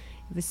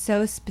 It was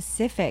so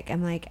specific.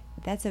 I'm like,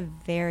 that's a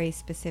very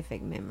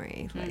specific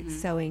memory, like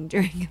sewing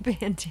during a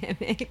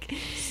pandemic.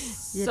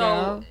 You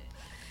know?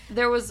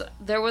 there was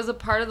a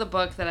part of the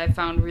book that I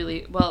found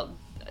really, well,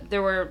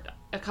 there were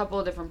a couple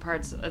of different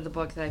parts of the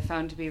book that I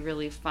found to be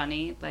really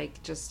funny,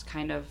 like just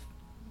kind of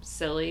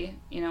silly,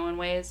 you know, in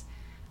ways.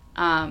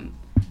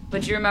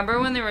 But do you remember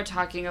when they were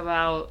talking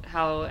about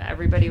how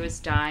everybody was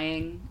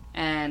dying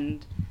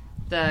and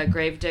the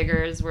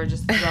gravediggers were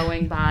just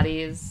throwing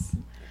bodies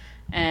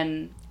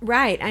and...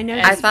 Right, I know.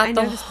 I thought I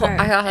the know this whole, part.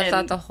 I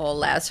thought the whole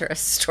Lazarus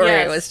story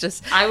Yes. was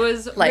just. I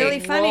was like, really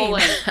funny.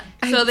 rolling.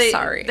 I'm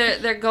sorry.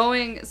 They're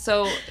going.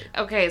 So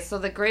okay. So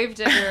the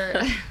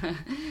gravedigger.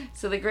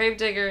 So the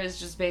gravedigger is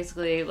just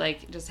basically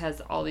like just has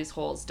all these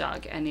holes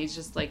dug, and he's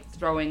just like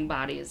throwing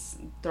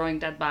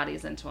dead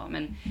bodies into them.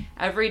 And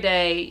every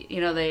day, you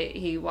know,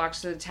 he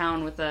walks through the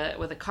town with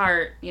a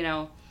cart. You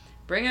know,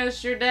 bring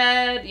us your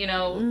dead. You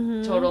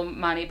know, total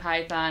Monty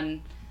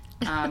Python.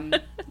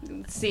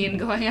 Scene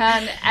going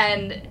on,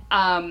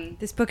 and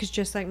This book is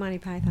just like Monty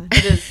Python.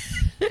 it is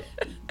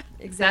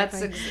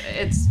Exactly.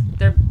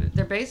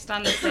 they're based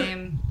on the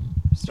same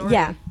story.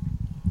 Yeah.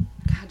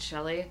 God,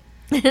 Shelley.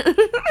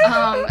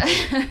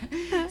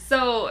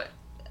 So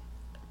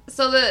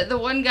the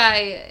one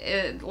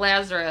guy,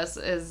 Lazarus,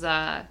 is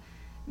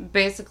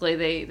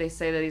basically they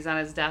say that he's on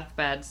his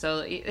deathbed.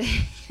 So they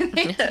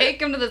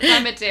take him to the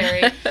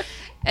cemetery.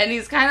 And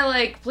he's kind of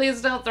like,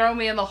 please don't throw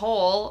me in the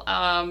hole.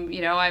 You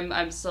know,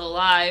 I'm still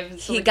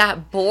alive. So He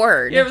got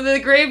bored. Yeah, the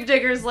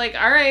gravedigger's like,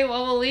 all right,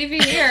 well, we'll leave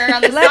you here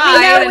on the Let side.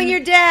 me know and when you're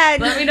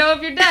dead. Let me know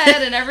if you're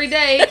dead. And every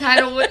day,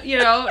 kind of, you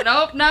know,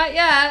 nope, not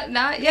yet,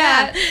 not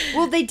Yeah. yet.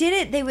 Well, they did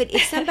it. They would,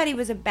 if somebody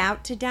was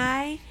about to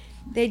die,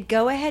 they'd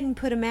go ahead and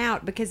put him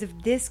out, because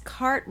if this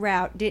cart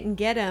route didn't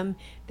get him,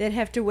 they'd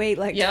have to wait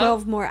like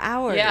 12 more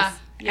hours. Yeah,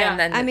 yeah. And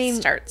then I mean,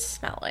 it starts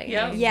smelling.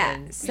 Yep. Yeah.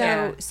 And-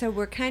 So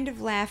we're kind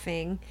of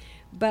laughing,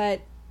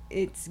 but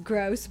it's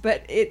gross.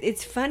 But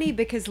it's funny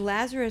because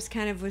Lazarus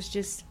kind of was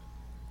just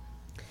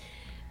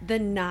the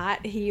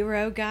not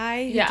hero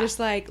guy who Yeah. just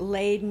like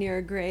laid near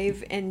a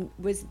grave and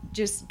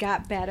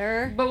got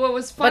better. But what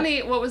was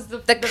funny, what was the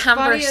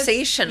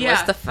conversation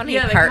funniest, was the funny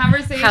yeah, part. The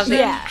conversation.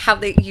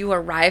 How you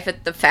arrive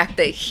at the fact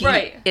that he,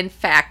 Right. in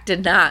fact,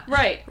 did not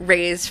Right.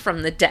 raise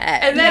from the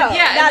dead. And then No,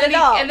 not at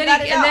all. and then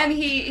Not he, at and all. then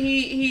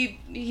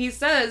he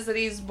says that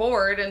he's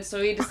bored, and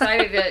so he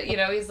decided to, you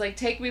know, he's like,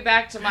 take me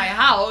back to my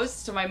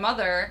house, to my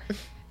mother,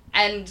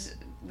 and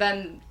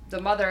then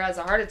the mother has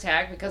a heart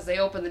attack because they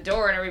opened the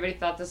door and everybody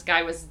thought this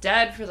guy was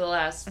dead for the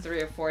last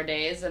 3 or 4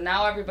 days, and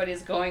now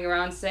everybody's going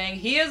around saying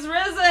he is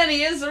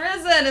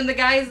risen, and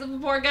the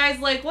poor guy's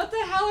like, what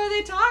the hell are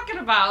they talking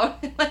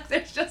about? Like,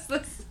 there's just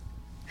this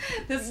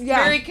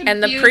very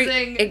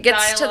confusing and it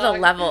gets to the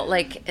dialogue. level,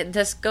 like,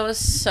 this goes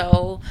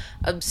so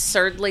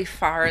absurdly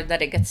far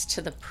that it gets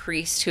to the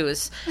priest who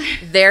is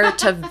there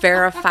to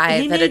verify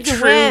He that a needs to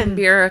true win.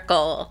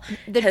 miracle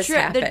has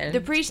happened.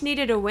 The priest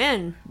needed a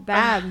win.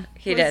 Bad.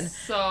 He It was did.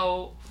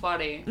 so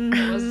funny. Mm-hmm.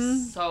 It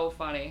was so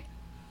funny.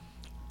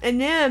 And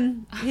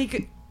then he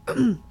could...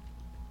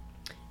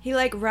 he,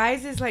 like,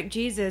 rises like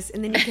Jesus,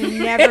 and then you can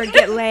never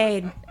get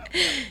laid.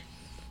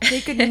 He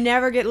could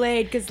never get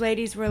laid because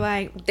ladies were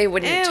like, They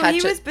wouldn't ew, touch he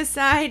it. was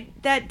beside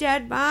that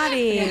dead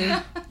body.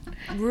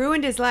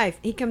 Ruined his life.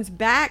 He comes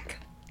back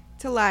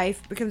to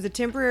life, becomes a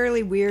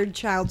temporarily weird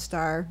child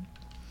star,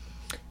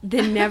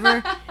 then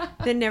never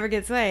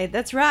gets laid.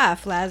 That's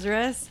rough,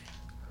 Lazarus.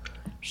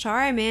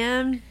 Sorry,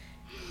 man.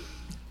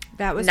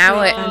 That was Now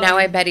pretty I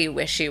funny. bet he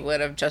wish he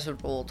would have just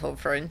rolled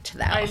over into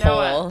that I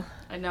know hole. it.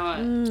 I know it.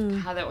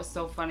 Mm. How that was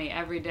so funny.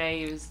 Every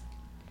day he was,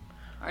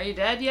 are you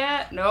dead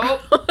yet?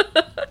 Nope.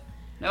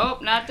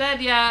 Nope, not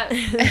dead yet.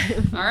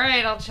 All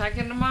right, I'll check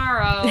in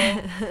tomorrow.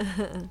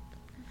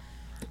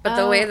 But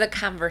the way the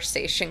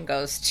conversation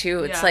goes,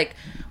 too, it's Yeah. like,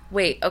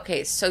 wait,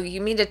 okay, so you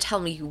mean to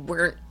tell me you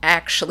weren't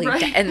actually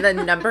Right. dead? And the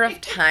number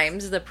of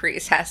times the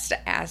priest has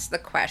to ask the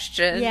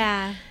question.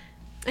 Yeah.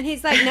 And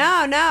he's like,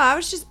 no, I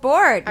was just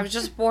bored. I was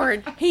just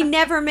bored. He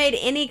never made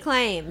any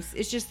claims.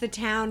 It's just the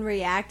town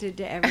reacted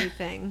to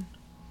everything.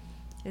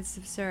 It's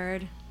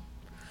absurd.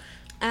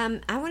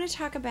 I want to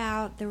talk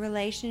about the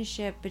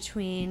relationship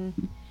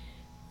between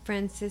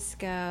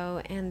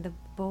Francisco and the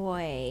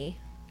boy.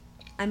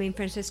 I mean,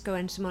 Francisco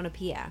and Simona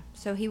Pia.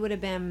 So he would have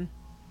been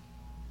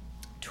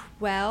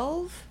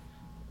 12?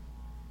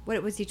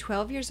 What, was he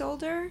 12 years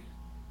older?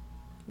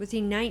 Was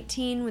he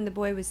 19 when the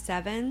boy was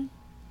 7?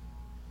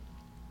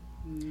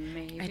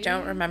 Maybe. I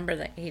don't remember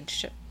the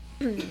age.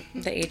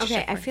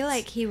 Okay, I feel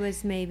like he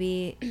was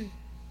maybe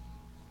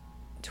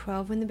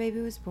 12 when the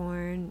baby was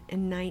born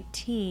and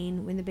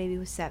 19 when the baby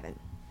was 7.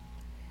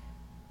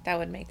 That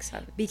would make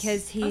sense.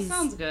 Because That he's...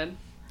 sounds good.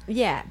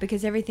 Yeah,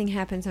 because everything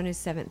happens on his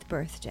 7th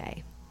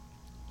birthday.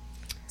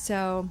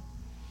 So,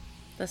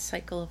 The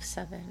cycle of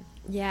 7.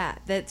 yeah,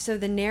 so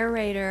the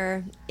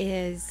narrator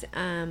is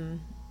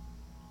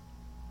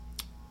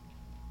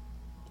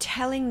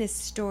telling this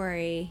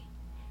story,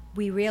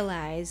 we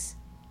realize,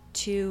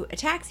 to a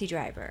taxi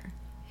driver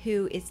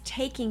who is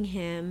taking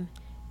him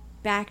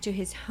back to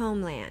his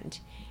homeland.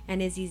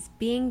 And as he's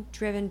being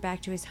driven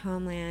back to his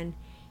homeland,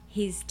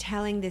 he's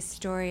telling this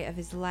story of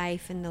his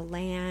life and the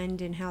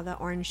land and how the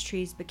orange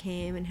trees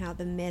became and how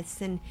the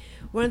myths. And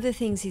one of the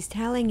things he's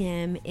telling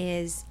him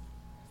is,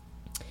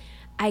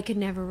 I could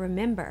never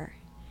remember.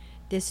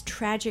 This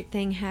tragic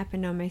thing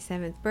happened on my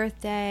 7th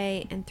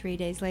birthday, and 3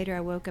 days later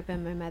I woke up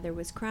and my mother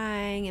was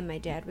crying and my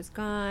dad was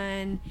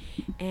gone,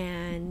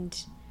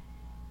 and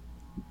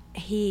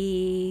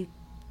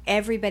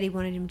everybody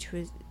wanted him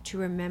to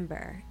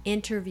remember,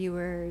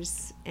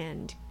 interviewers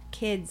and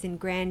kids and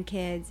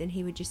grandkids, and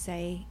he would just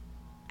say,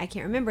 I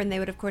can't remember. And they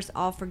would, of course,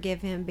 all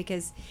forgive him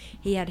because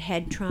he had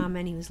head trauma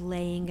and he was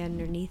laying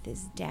underneath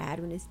his dad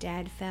when his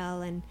dad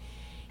fell, and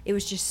it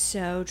was just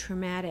so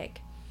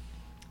traumatic.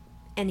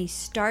 And he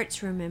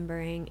starts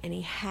remembering, and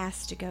he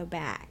has to go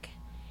back.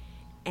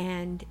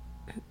 And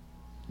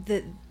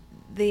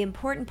the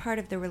important part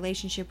of the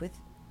relationship with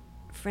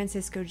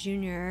Francisco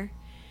Jr.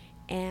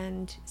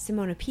 and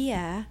Simona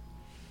Pia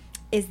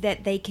is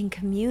that they can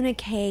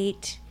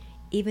communicate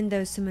even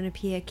though Simona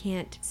Pia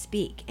can't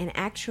speak. And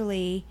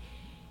actually,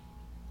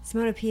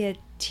 Simona Pia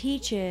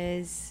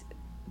teaches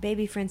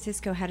baby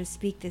Francisco how to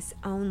speak this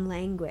own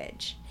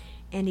language.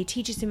 And he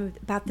teaches him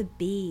about the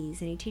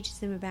bees, and he teaches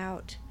him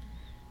about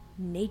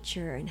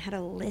nature and how to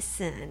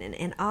listen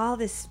and all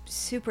this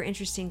super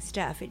interesting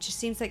stuff. It just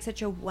seems like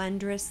such a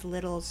wondrous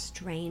little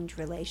strange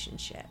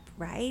relationship,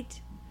 right?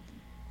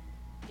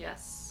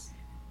 Yes.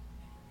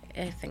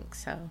 I think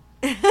so.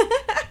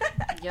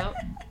 Yep.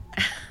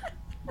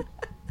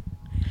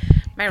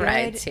 My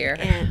ride's here.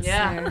 Answer.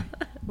 Yeah.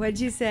 What'd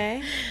you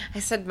say? I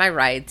said my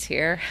ride's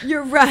here.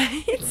 You're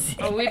right.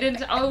 We didn't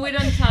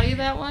tell you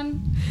that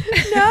one?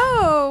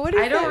 No. What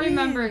does I don't that mean?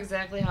 remember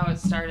exactly how it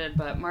started,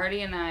 but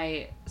Marty and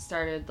I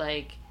started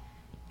like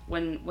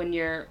when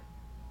the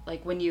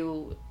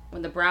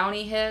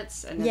brownie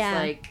hits and it's Yeah.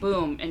 like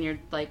boom, and you're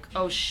like,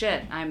 oh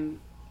shit, I'm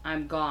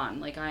gone,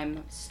 like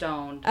I'm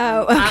stoned.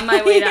 Oh, I'm on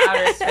my way to okay.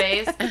 outer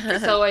space.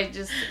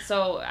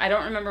 So I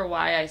don't remember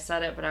why I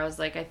said it, but I was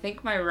like, I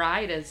think my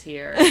ride is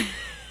here.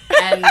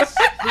 And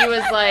he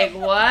was like,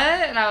 what?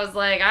 And I was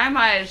like, I'm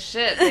high as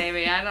shit,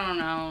 baby. I don't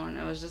know. And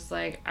it was just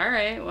like, all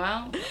right,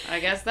 well,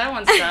 I guess that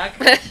one stuck.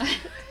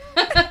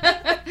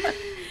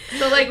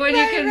 So, like, when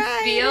you My can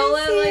ride feel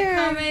is it, like, here.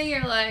 coming,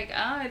 you're like,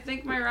 oh, I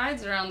think my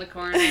ride's around the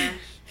corner.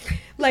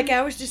 Like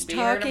I was just Be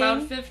here in talking.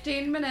 about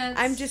 15 minutes.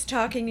 I'm just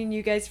talking and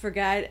you guys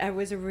forgot I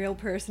was a real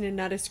person and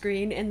not a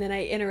screen, and then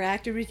I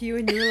interacted with you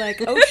and you were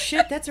like, oh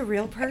shit, that's a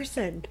real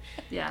person.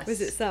 Yes.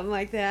 Was it something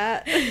like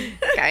that?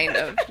 Kind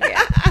of,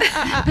 yeah.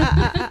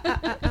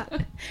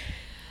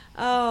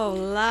 Oh,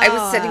 Lord. I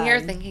was sitting here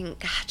thinking,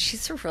 God,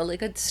 she's a really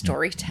good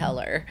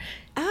storyteller.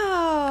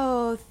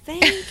 Oh,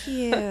 thank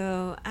you.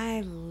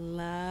 I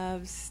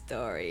love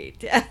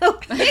storytelling.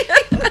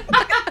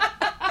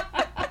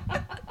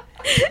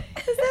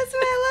 That's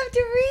why I love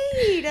to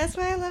read. That's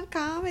why I love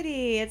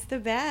comedy. It's the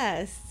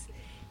best.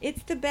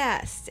 It's the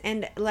best.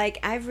 And like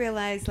I've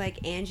realized,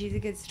 like Angie's a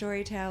good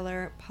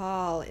storyteller.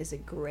 Paul is a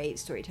great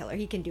storyteller.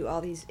 He can do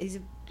all these. He's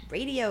a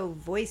radio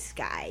voice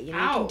guy. You know,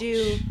 Ouch. he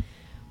can do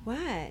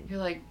what? You're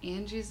like,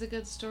 Angie's a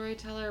good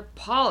storyteller.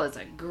 Paul is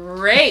a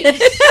great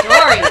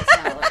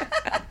storyteller.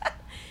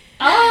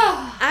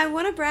 Oh. I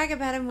want to brag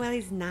about him while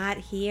he's not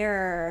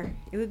here.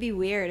 It would be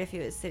weird if he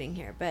was sitting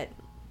here, but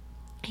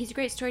he's a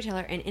great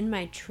storyteller. And in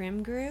my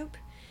trim group,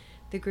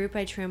 the group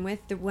I trim with,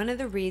 one of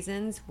the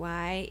reasons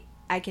why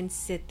I can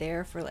sit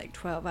there for like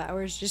 12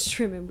 hours just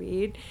trimming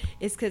weed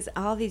is because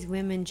all these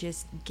women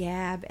just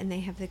gab and they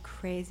have the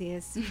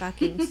craziest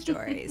fucking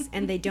stories.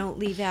 And they don't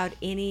leave out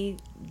any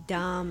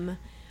dumb,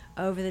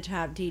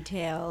 over-the-top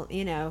detail.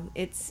 You know,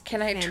 it's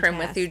Can I trim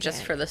with you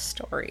just for the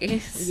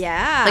stories?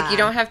 Yeah. Like, you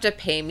don't have to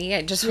pay me.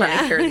 I just want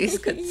to hear these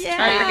good Yeah. All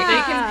right, stories.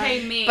 they can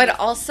pay me. But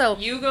also,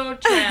 You go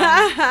trim,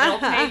 they'll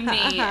pay me,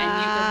 and you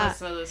can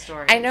listen to the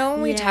story. I know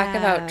when we talk Yeah.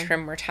 about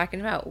trim, we're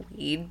talking about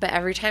weed, but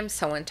every time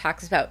someone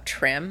talks about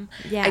trim,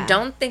 Yeah. I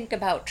don't think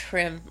about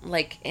trim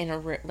like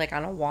like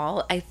on a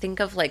wall. I think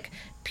of like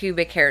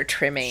pubic hair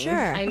trimming.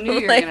 Sure. I knew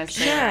you were Like, going to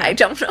say sure. that. I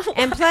don't know.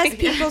 And why. plus,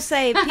 people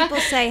say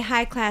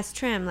high class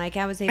trim. Like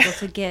I was able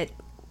to get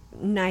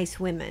nice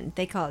women.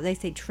 They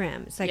say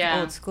trim. It's like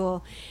Yeah. old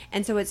school.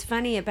 And so what's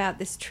funny about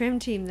this trim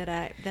team that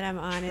I'm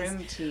on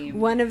Trim is team.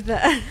 one of the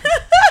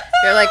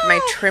You're like my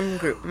trim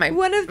group, my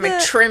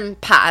trim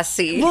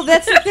posse. Well,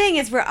 that's the thing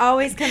is we're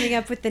always coming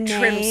up with the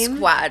Trim name.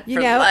 squad you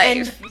for know,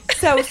 life. and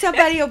so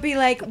somebody will be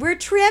like, "We're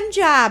trim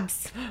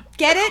jobs.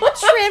 Get it?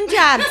 Trim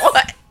jobs.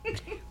 What?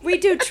 We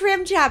do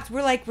trim jobs."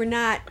 We're like, we're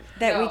not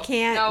that we No,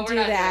 can't no, we're do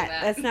not doing that.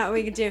 that. That's not what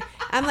we can do.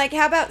 I'm like,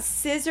 how about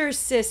scissor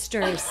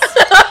sisters?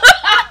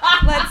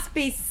 Let's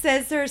be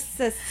scissor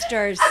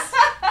sisters.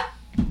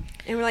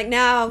 And we're like,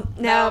 no,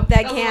 No,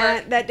 that doesn't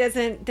can't. work. That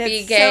doesn't. That's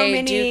Be so gay,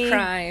 many. do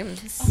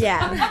crimes.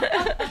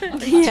 Yeah. Do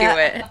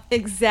it.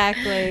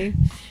 Exactly.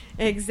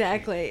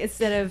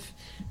 Instead of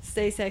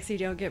stay sexy,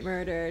 don't get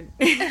murdered.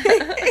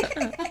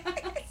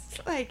 It's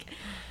like,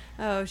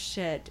 oh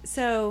shit.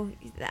 So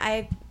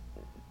I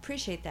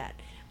appreciate that.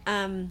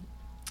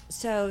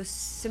 So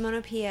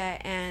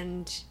Simonopeia,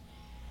 and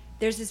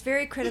there's this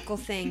very critical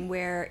thing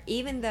where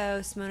even though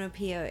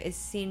Simonopeia is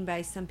seen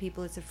by some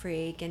people as a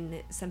freak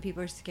and some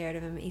people are scared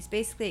of him, he's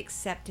basically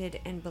accepted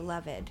and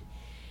beloved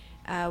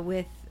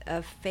with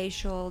a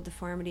facial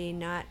deformity,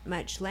 not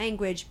much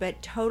language,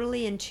 but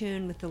totally in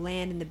tune with the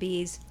land and the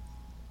bees,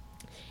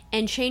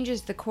 and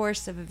changes the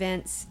course of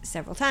events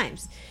several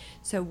times.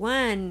 So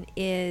one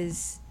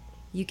is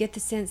you get the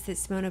sense that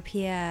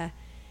Simonopeia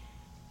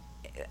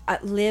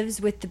lives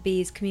with the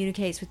bees,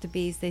 communicates with the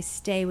bees. They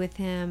stay with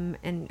him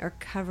and are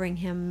covering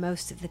him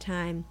most of the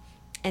time.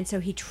 And so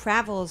he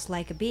travels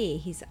like a bee.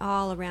 He's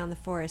all around the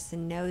forest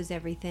and knows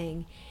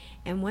everything.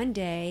 And one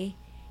day,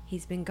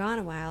 he's been gone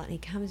a while, and he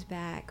comes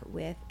back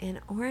with an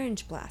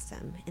orange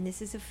blossom. And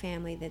this is a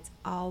family that's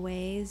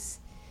always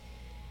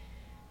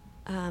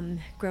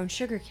grown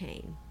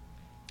sugarcane.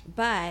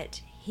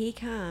 But he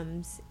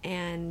comes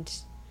and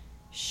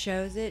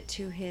shows it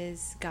to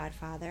his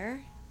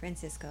godfather,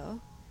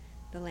 Francisco,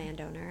 the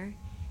landowner,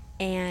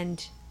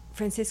 and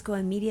Francisco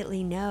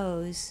immediately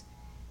knows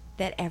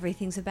that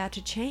everything's about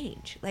to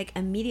change. Like,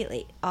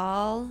 immediately.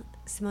 All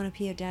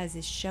Simonopeia does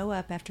is show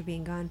up after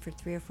being gone for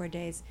 3 or 4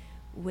 days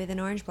with an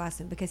orange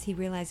blossom, because he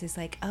realizes,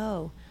 like,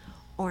 oh,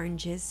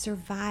 oranges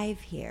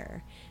survive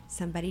here.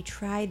 Somebody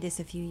tried this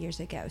a few years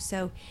ago.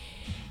 So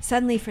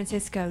suddenly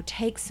Francisco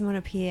takes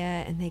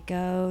Simonopeia and they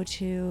go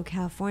to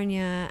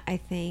California, I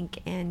think,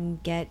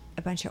 and get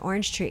a bunch of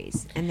orange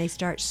trees. And they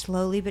start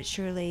slowly but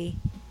surely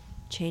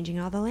changing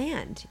all the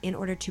land in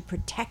order to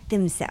protect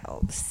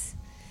themselves.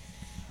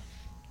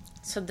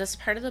 So this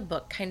part of the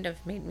book kind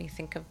of made me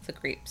think of the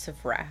Grapes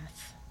of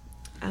Wrath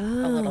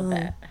Oh, a little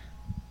bit.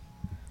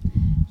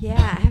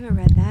 Yeah, I haven't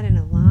read that in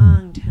a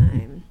long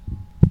time.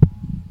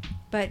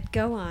 But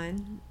go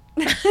on.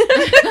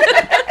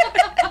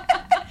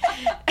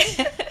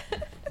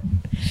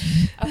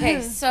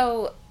 Okay,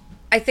 so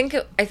I think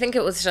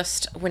it was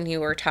just when you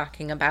were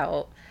talking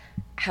about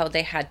how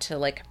they had to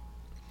like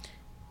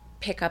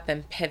pick up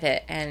and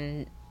pivot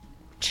and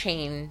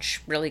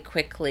change really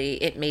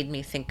quickly. It made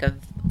me think of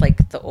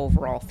like the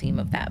overall theme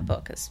of that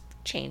book is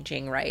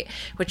changing, right?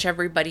 Which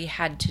everybody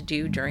had to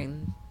do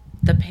during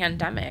the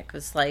pandemic. It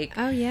was like,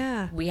 Oh,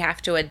 yeah. we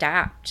have to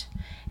adapt.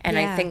 And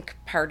Yeah. I think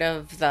part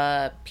of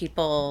the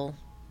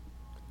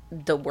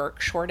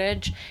work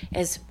shortage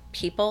is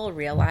people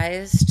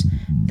realized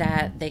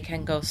that they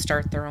can go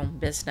start their own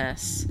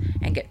business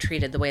and get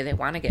treated the way they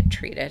want to get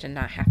treated and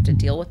not have to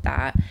deal with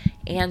that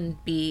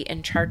and be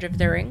in charge of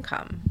their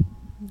income.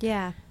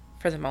 Yeah.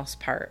 For the most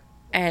part.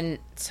 And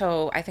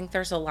so I think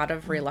there's a lot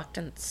of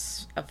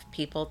reluctance of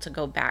people to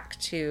go back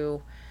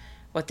to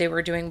what they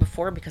were doing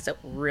before because it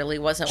really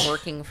wasn't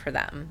working for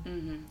them.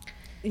 Mm-hmm.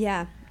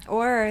 Yeah.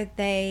 Or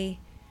they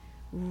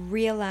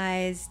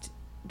realized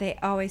they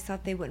always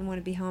thought they wouldn't want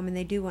to be home and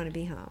they do want to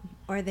be home.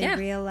 Or they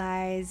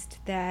realized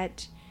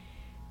that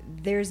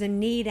there's a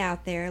need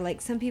out there. Like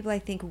some people I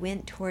think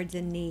went towards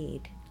a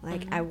need.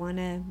 Like I want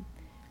to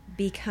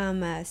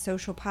become a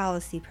social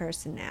policy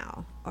person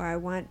now. Or I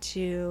want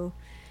to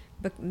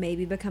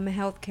maybe become a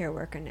healthcare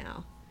worker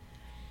now.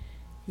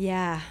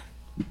 Yeah.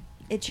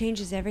 It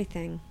changes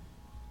everything.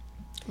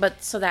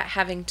 But so that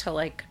having to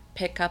like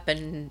pick up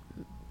and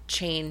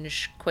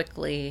change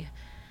quickly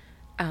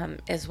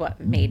is what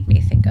made me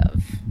think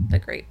of the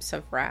Grapes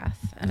of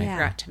Wrath. And I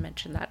forgot to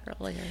mention that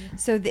earlier.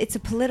 So it's a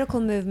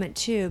political movement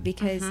too,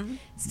 because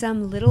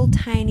some little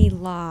tiny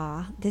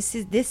law, this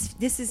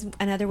is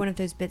another one of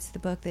those bits of the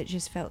book that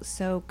just felt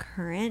so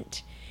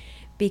current,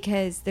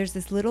 because there's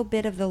this little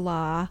bit of the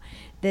law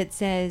that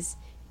says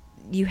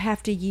you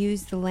have to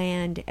use the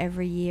land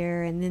every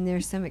year, and then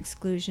there's some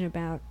exclusion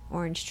about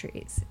orange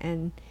trees.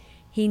 And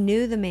he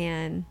knew the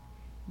man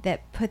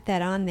that put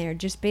that on there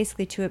just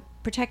basically to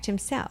protect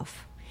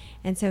himself.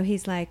 And so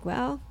he's like,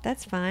 well,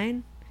 that's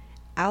fine.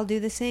 I'll do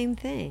the same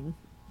thing.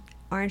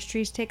 Orange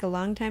trees take a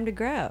long time to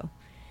grow.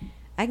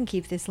 I can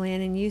keep this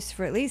land in use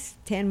for at least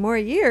 10 more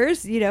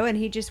years, you know, and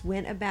he just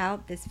went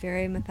about this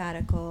very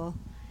methodical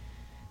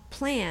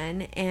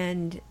plan.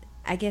 And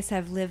I guess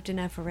I've lived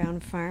enough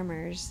around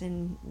farmers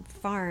and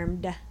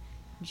farmed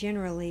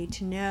generally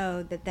to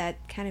know that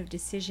that kind of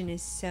decision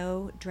is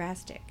so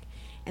drastic.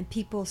 And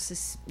people,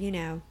 you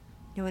know,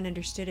 no one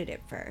understood it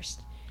at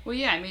first. Well,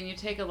 yeah, I mean, it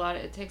takes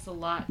a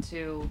lot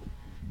to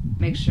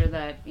make sure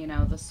that, you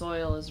know, the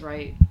soil is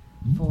right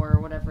for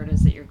whatever it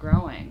is that you're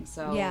growing.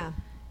 So,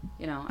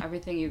 you know,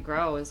 everything you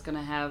grow is going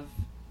to have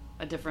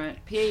a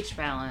different pH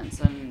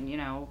balance and, you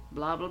know,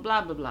 blah, blah,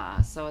 blah, blah,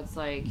 blah. So it's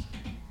like,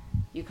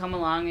 you come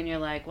along and you're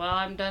like, well,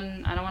 I'm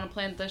done. I don't want to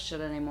plant this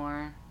shit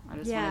anymore. I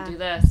just want to do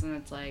this. And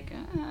it's like,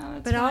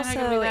 it's but not going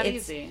to be that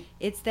easy.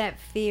 It's that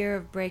fear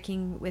of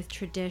breaking with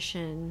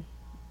tradition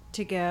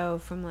to go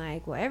from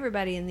like, well,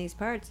 everybody in these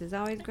parts has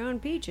always grown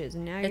peaches,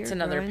 and now it's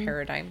another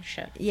paradigm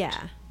shift.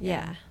 Yeah.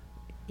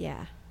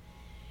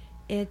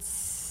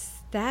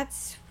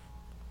 That's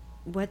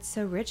what's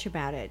so rich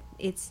about it.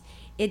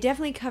 It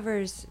definitely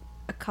covers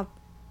a couple,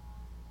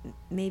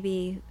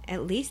 maybe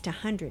at least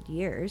 100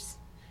 years,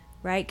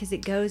 right? Because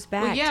it goes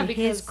back to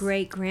his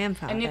great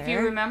grandfather. And if you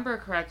remember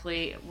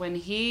correctly,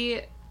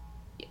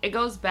 it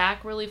goes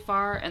back really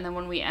far, and then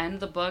when we end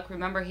the book,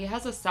 remember he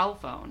has a cell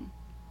phone.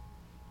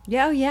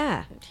 Yeah,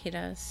 yeah. He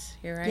does.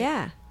 You're right.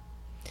 Yeah.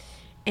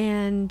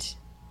 And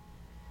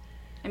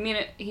I mean,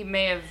 he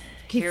may have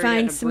he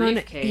finds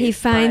Simona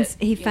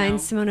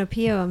Simona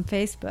Pio on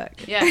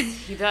Facebook.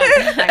 Yes, he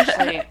does,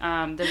 actually.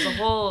 There's a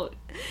whole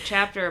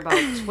chapter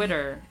about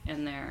Twitter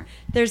in there.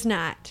 There's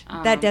not.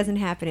 That doesn't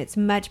happen. It's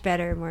much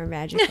better, more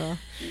magical.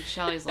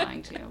 Shelley's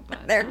lying to you,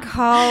 but they're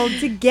called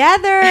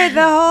together.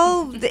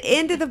 The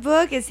end of the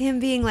book is him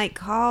being like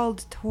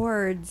called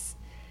towards.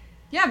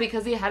 Yeah,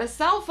 because he had a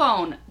cell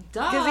phone.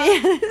 Duh. Because he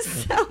had a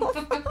cell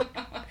phone.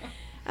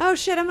 Oh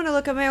shit! I'm gonna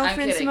look at my old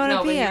friend Simona Pio.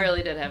 No, but he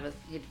really did have a.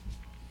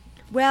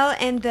 Well,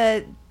 and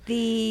the.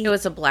 It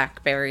was a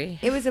BlackBerry.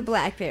 It was a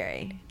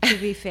BlackBerry. To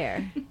be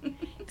fair,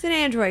 it's an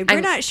Android.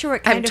 We're not sure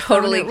what kind of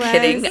totally phone it was.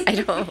 kidding.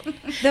 I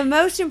don't. The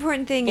most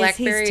important thing is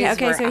he's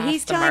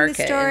telling the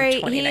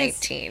story.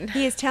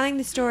 He is telling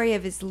the story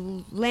of his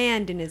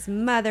land and his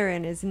mother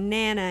and his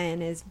nana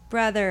and his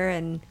brother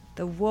and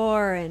the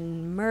war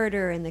and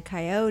murder and the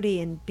coyote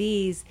and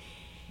bees,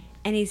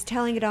 and he's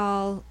telling it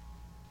all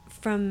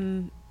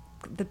from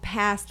the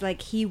past.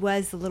 Like he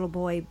was the little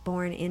boy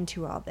born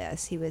into all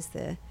this. He was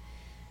the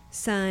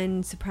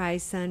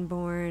surprise son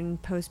born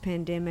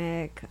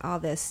post-pandemic, all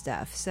this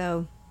stuff.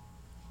 So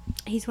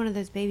he's one of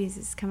those babies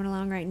that's coming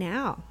along right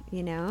now,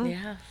 you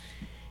know?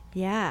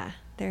 Yeah.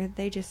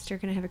 They just are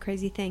gonna have a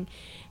crazy thing.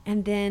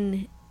 And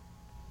then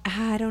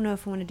I don't know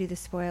if I want to do the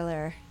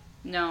spoiler.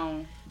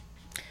 No,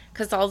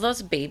 because all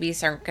those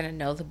babies aren't gonna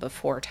know the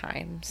before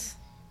times.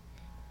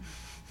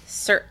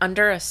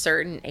 Under a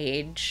certain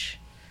age,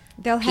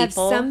 they'll have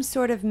some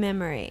sort of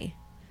memory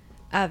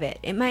of it.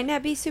 It might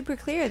not be super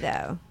clear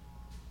though.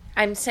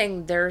 I'm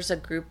saying there's a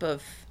group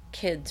of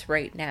kids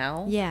right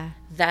now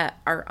that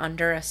are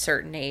under a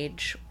certain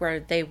age where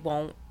they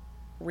won't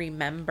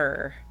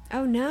remember.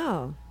 Oh,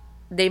 no.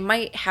 They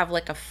might have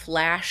like a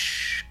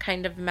flash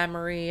kind of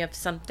memory of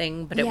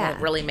something, but it won't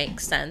really make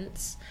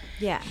sense.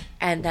 Yeah.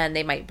 And then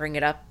they might bring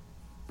it up,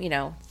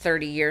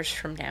 30 years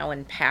from now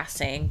in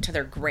passing to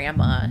their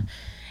grandma.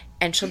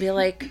 And she'll be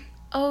like,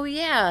 oh,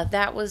 yeah,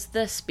 that was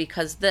this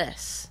because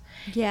this.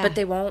 Yeah. But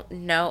they won't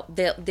know.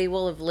 They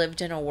will have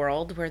lived in a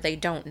world where they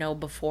don't know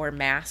before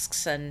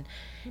masks, and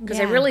because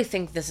I Yeah. really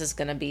think this is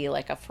going to be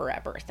like a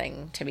forever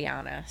thing, to be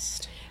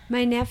honest.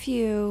 My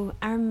nephew,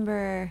 I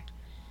remember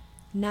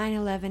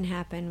 9/11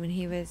 happened when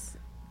he was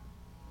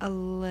a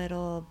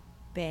little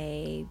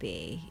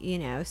baby, you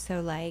know,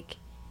 so like,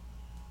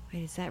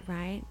 wait, is that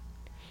right?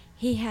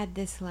 He had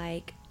this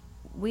like,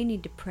 we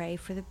need to pray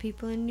for the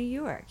people in New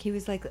York. He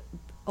was like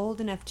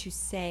old enough to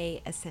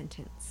say a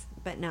sentence,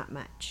 but not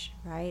much,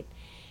 right?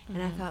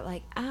 And I thought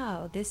like,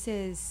 oh, this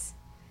is,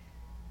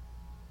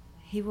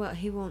 he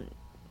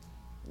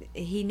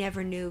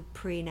never knew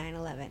pre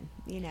 9/11,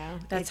 you know.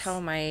 That's how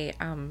my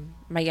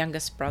my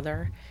youngest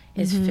brother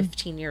is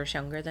 15 years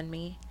younger than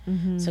me.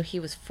 So he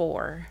was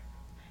 4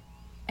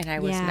 and I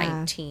was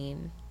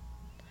 19.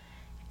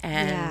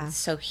 And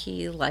so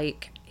he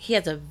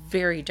has a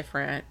very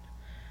different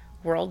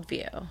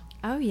worldview.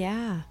 Oh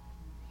yeah.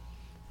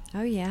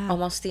 Oh yeah.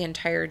 Almost the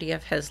entirety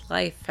of his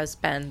life has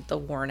been the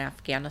war in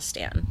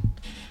Afghanistan.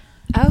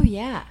 Oh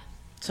yeah.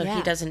 So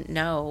he doesn't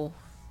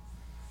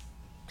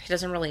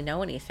really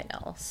know anything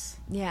else.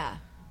 Yeah.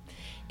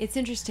 It's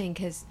interesting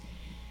because,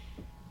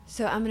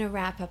 so I'm going to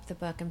wrap up the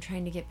book. I'm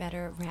trying to get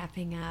better at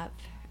wrapping up.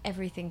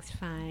 Everything's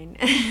fine.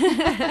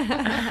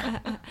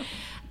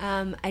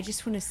 I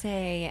just want to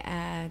say,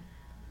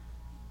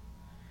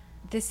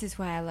 this is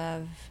why I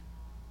love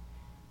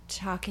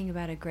talking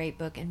about a great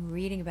book and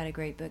reading about a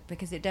great book,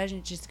 because it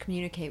doesn't just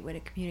communicate what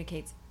it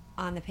communicates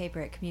on the paper.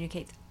 It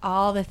communicates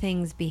all the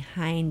things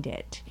behind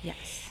it.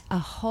 Yes. A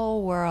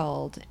whole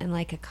world in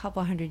like a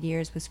couple hundred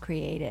years was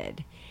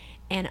created,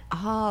 and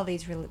all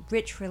these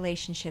rich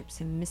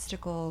relationships and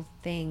mystical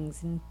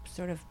things and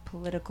sort of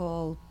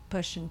political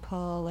push and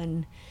pull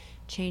and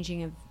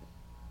changing of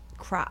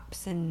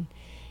crops, and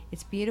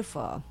it's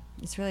beautiful.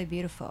 It's really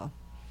beautiful.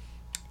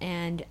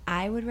 And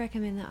I would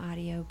recommend the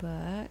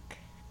audiobook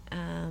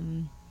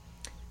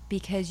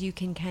because you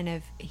can kind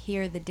of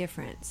hear the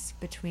difference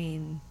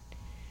between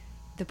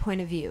the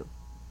point of view.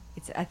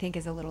 I think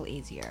is a little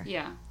easier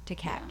to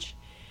catch.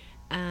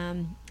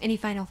 Any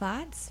final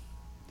thoughts?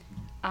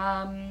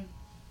 No,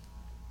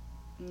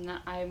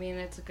 I mean,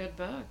 it's a good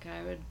book.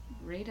 I would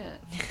read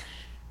it.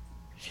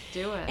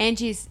 Do it.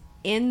 Angie's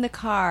in the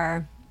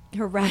car.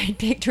 Her ride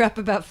picked her up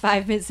about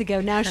 5 minutes ago.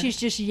 Now she's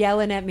just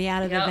yelling at me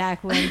out of the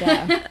back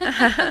window.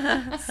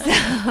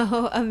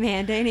 So,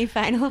 Amanda, any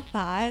final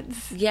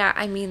thoughts? Yeah,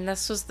 I mean,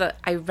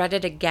 I read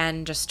it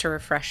again just to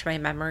refresh my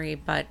memory,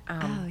 but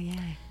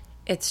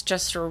it's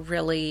just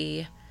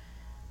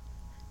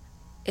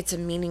it's a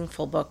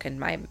meaningful book in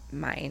my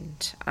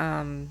mind.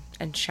 And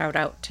shout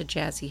out to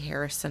Jazzy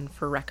Harrison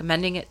for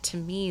recommending it to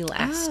me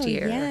last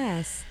year.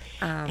 Yes.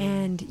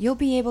 And you'll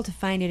be able to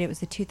find it. It was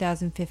the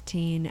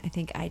 2015, I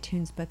think,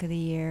 iTunes Book of the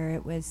Year.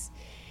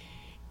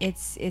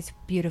 It's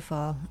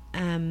beautiful.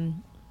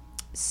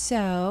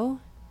 So,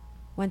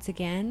 once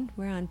again,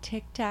 we're on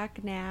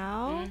TikTok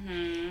now.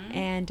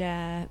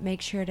 And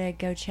make sure to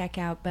go check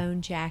out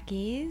Bone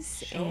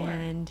Jackies. Sure.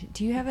 And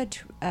do you have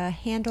a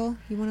handle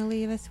you want to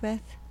leave us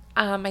with?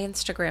 My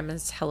Instagram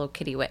is Hello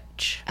Kitty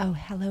Witch. Oh,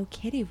 Hello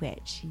Kitty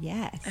Witch,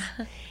 yes.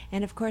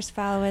 And of course,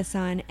 follow us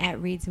on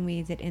 @Reads and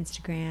Weeds at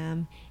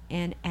Instagram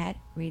and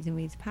 @Reads and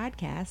Weeds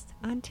Podcast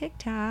on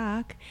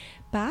TikTok.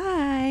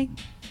 Bye.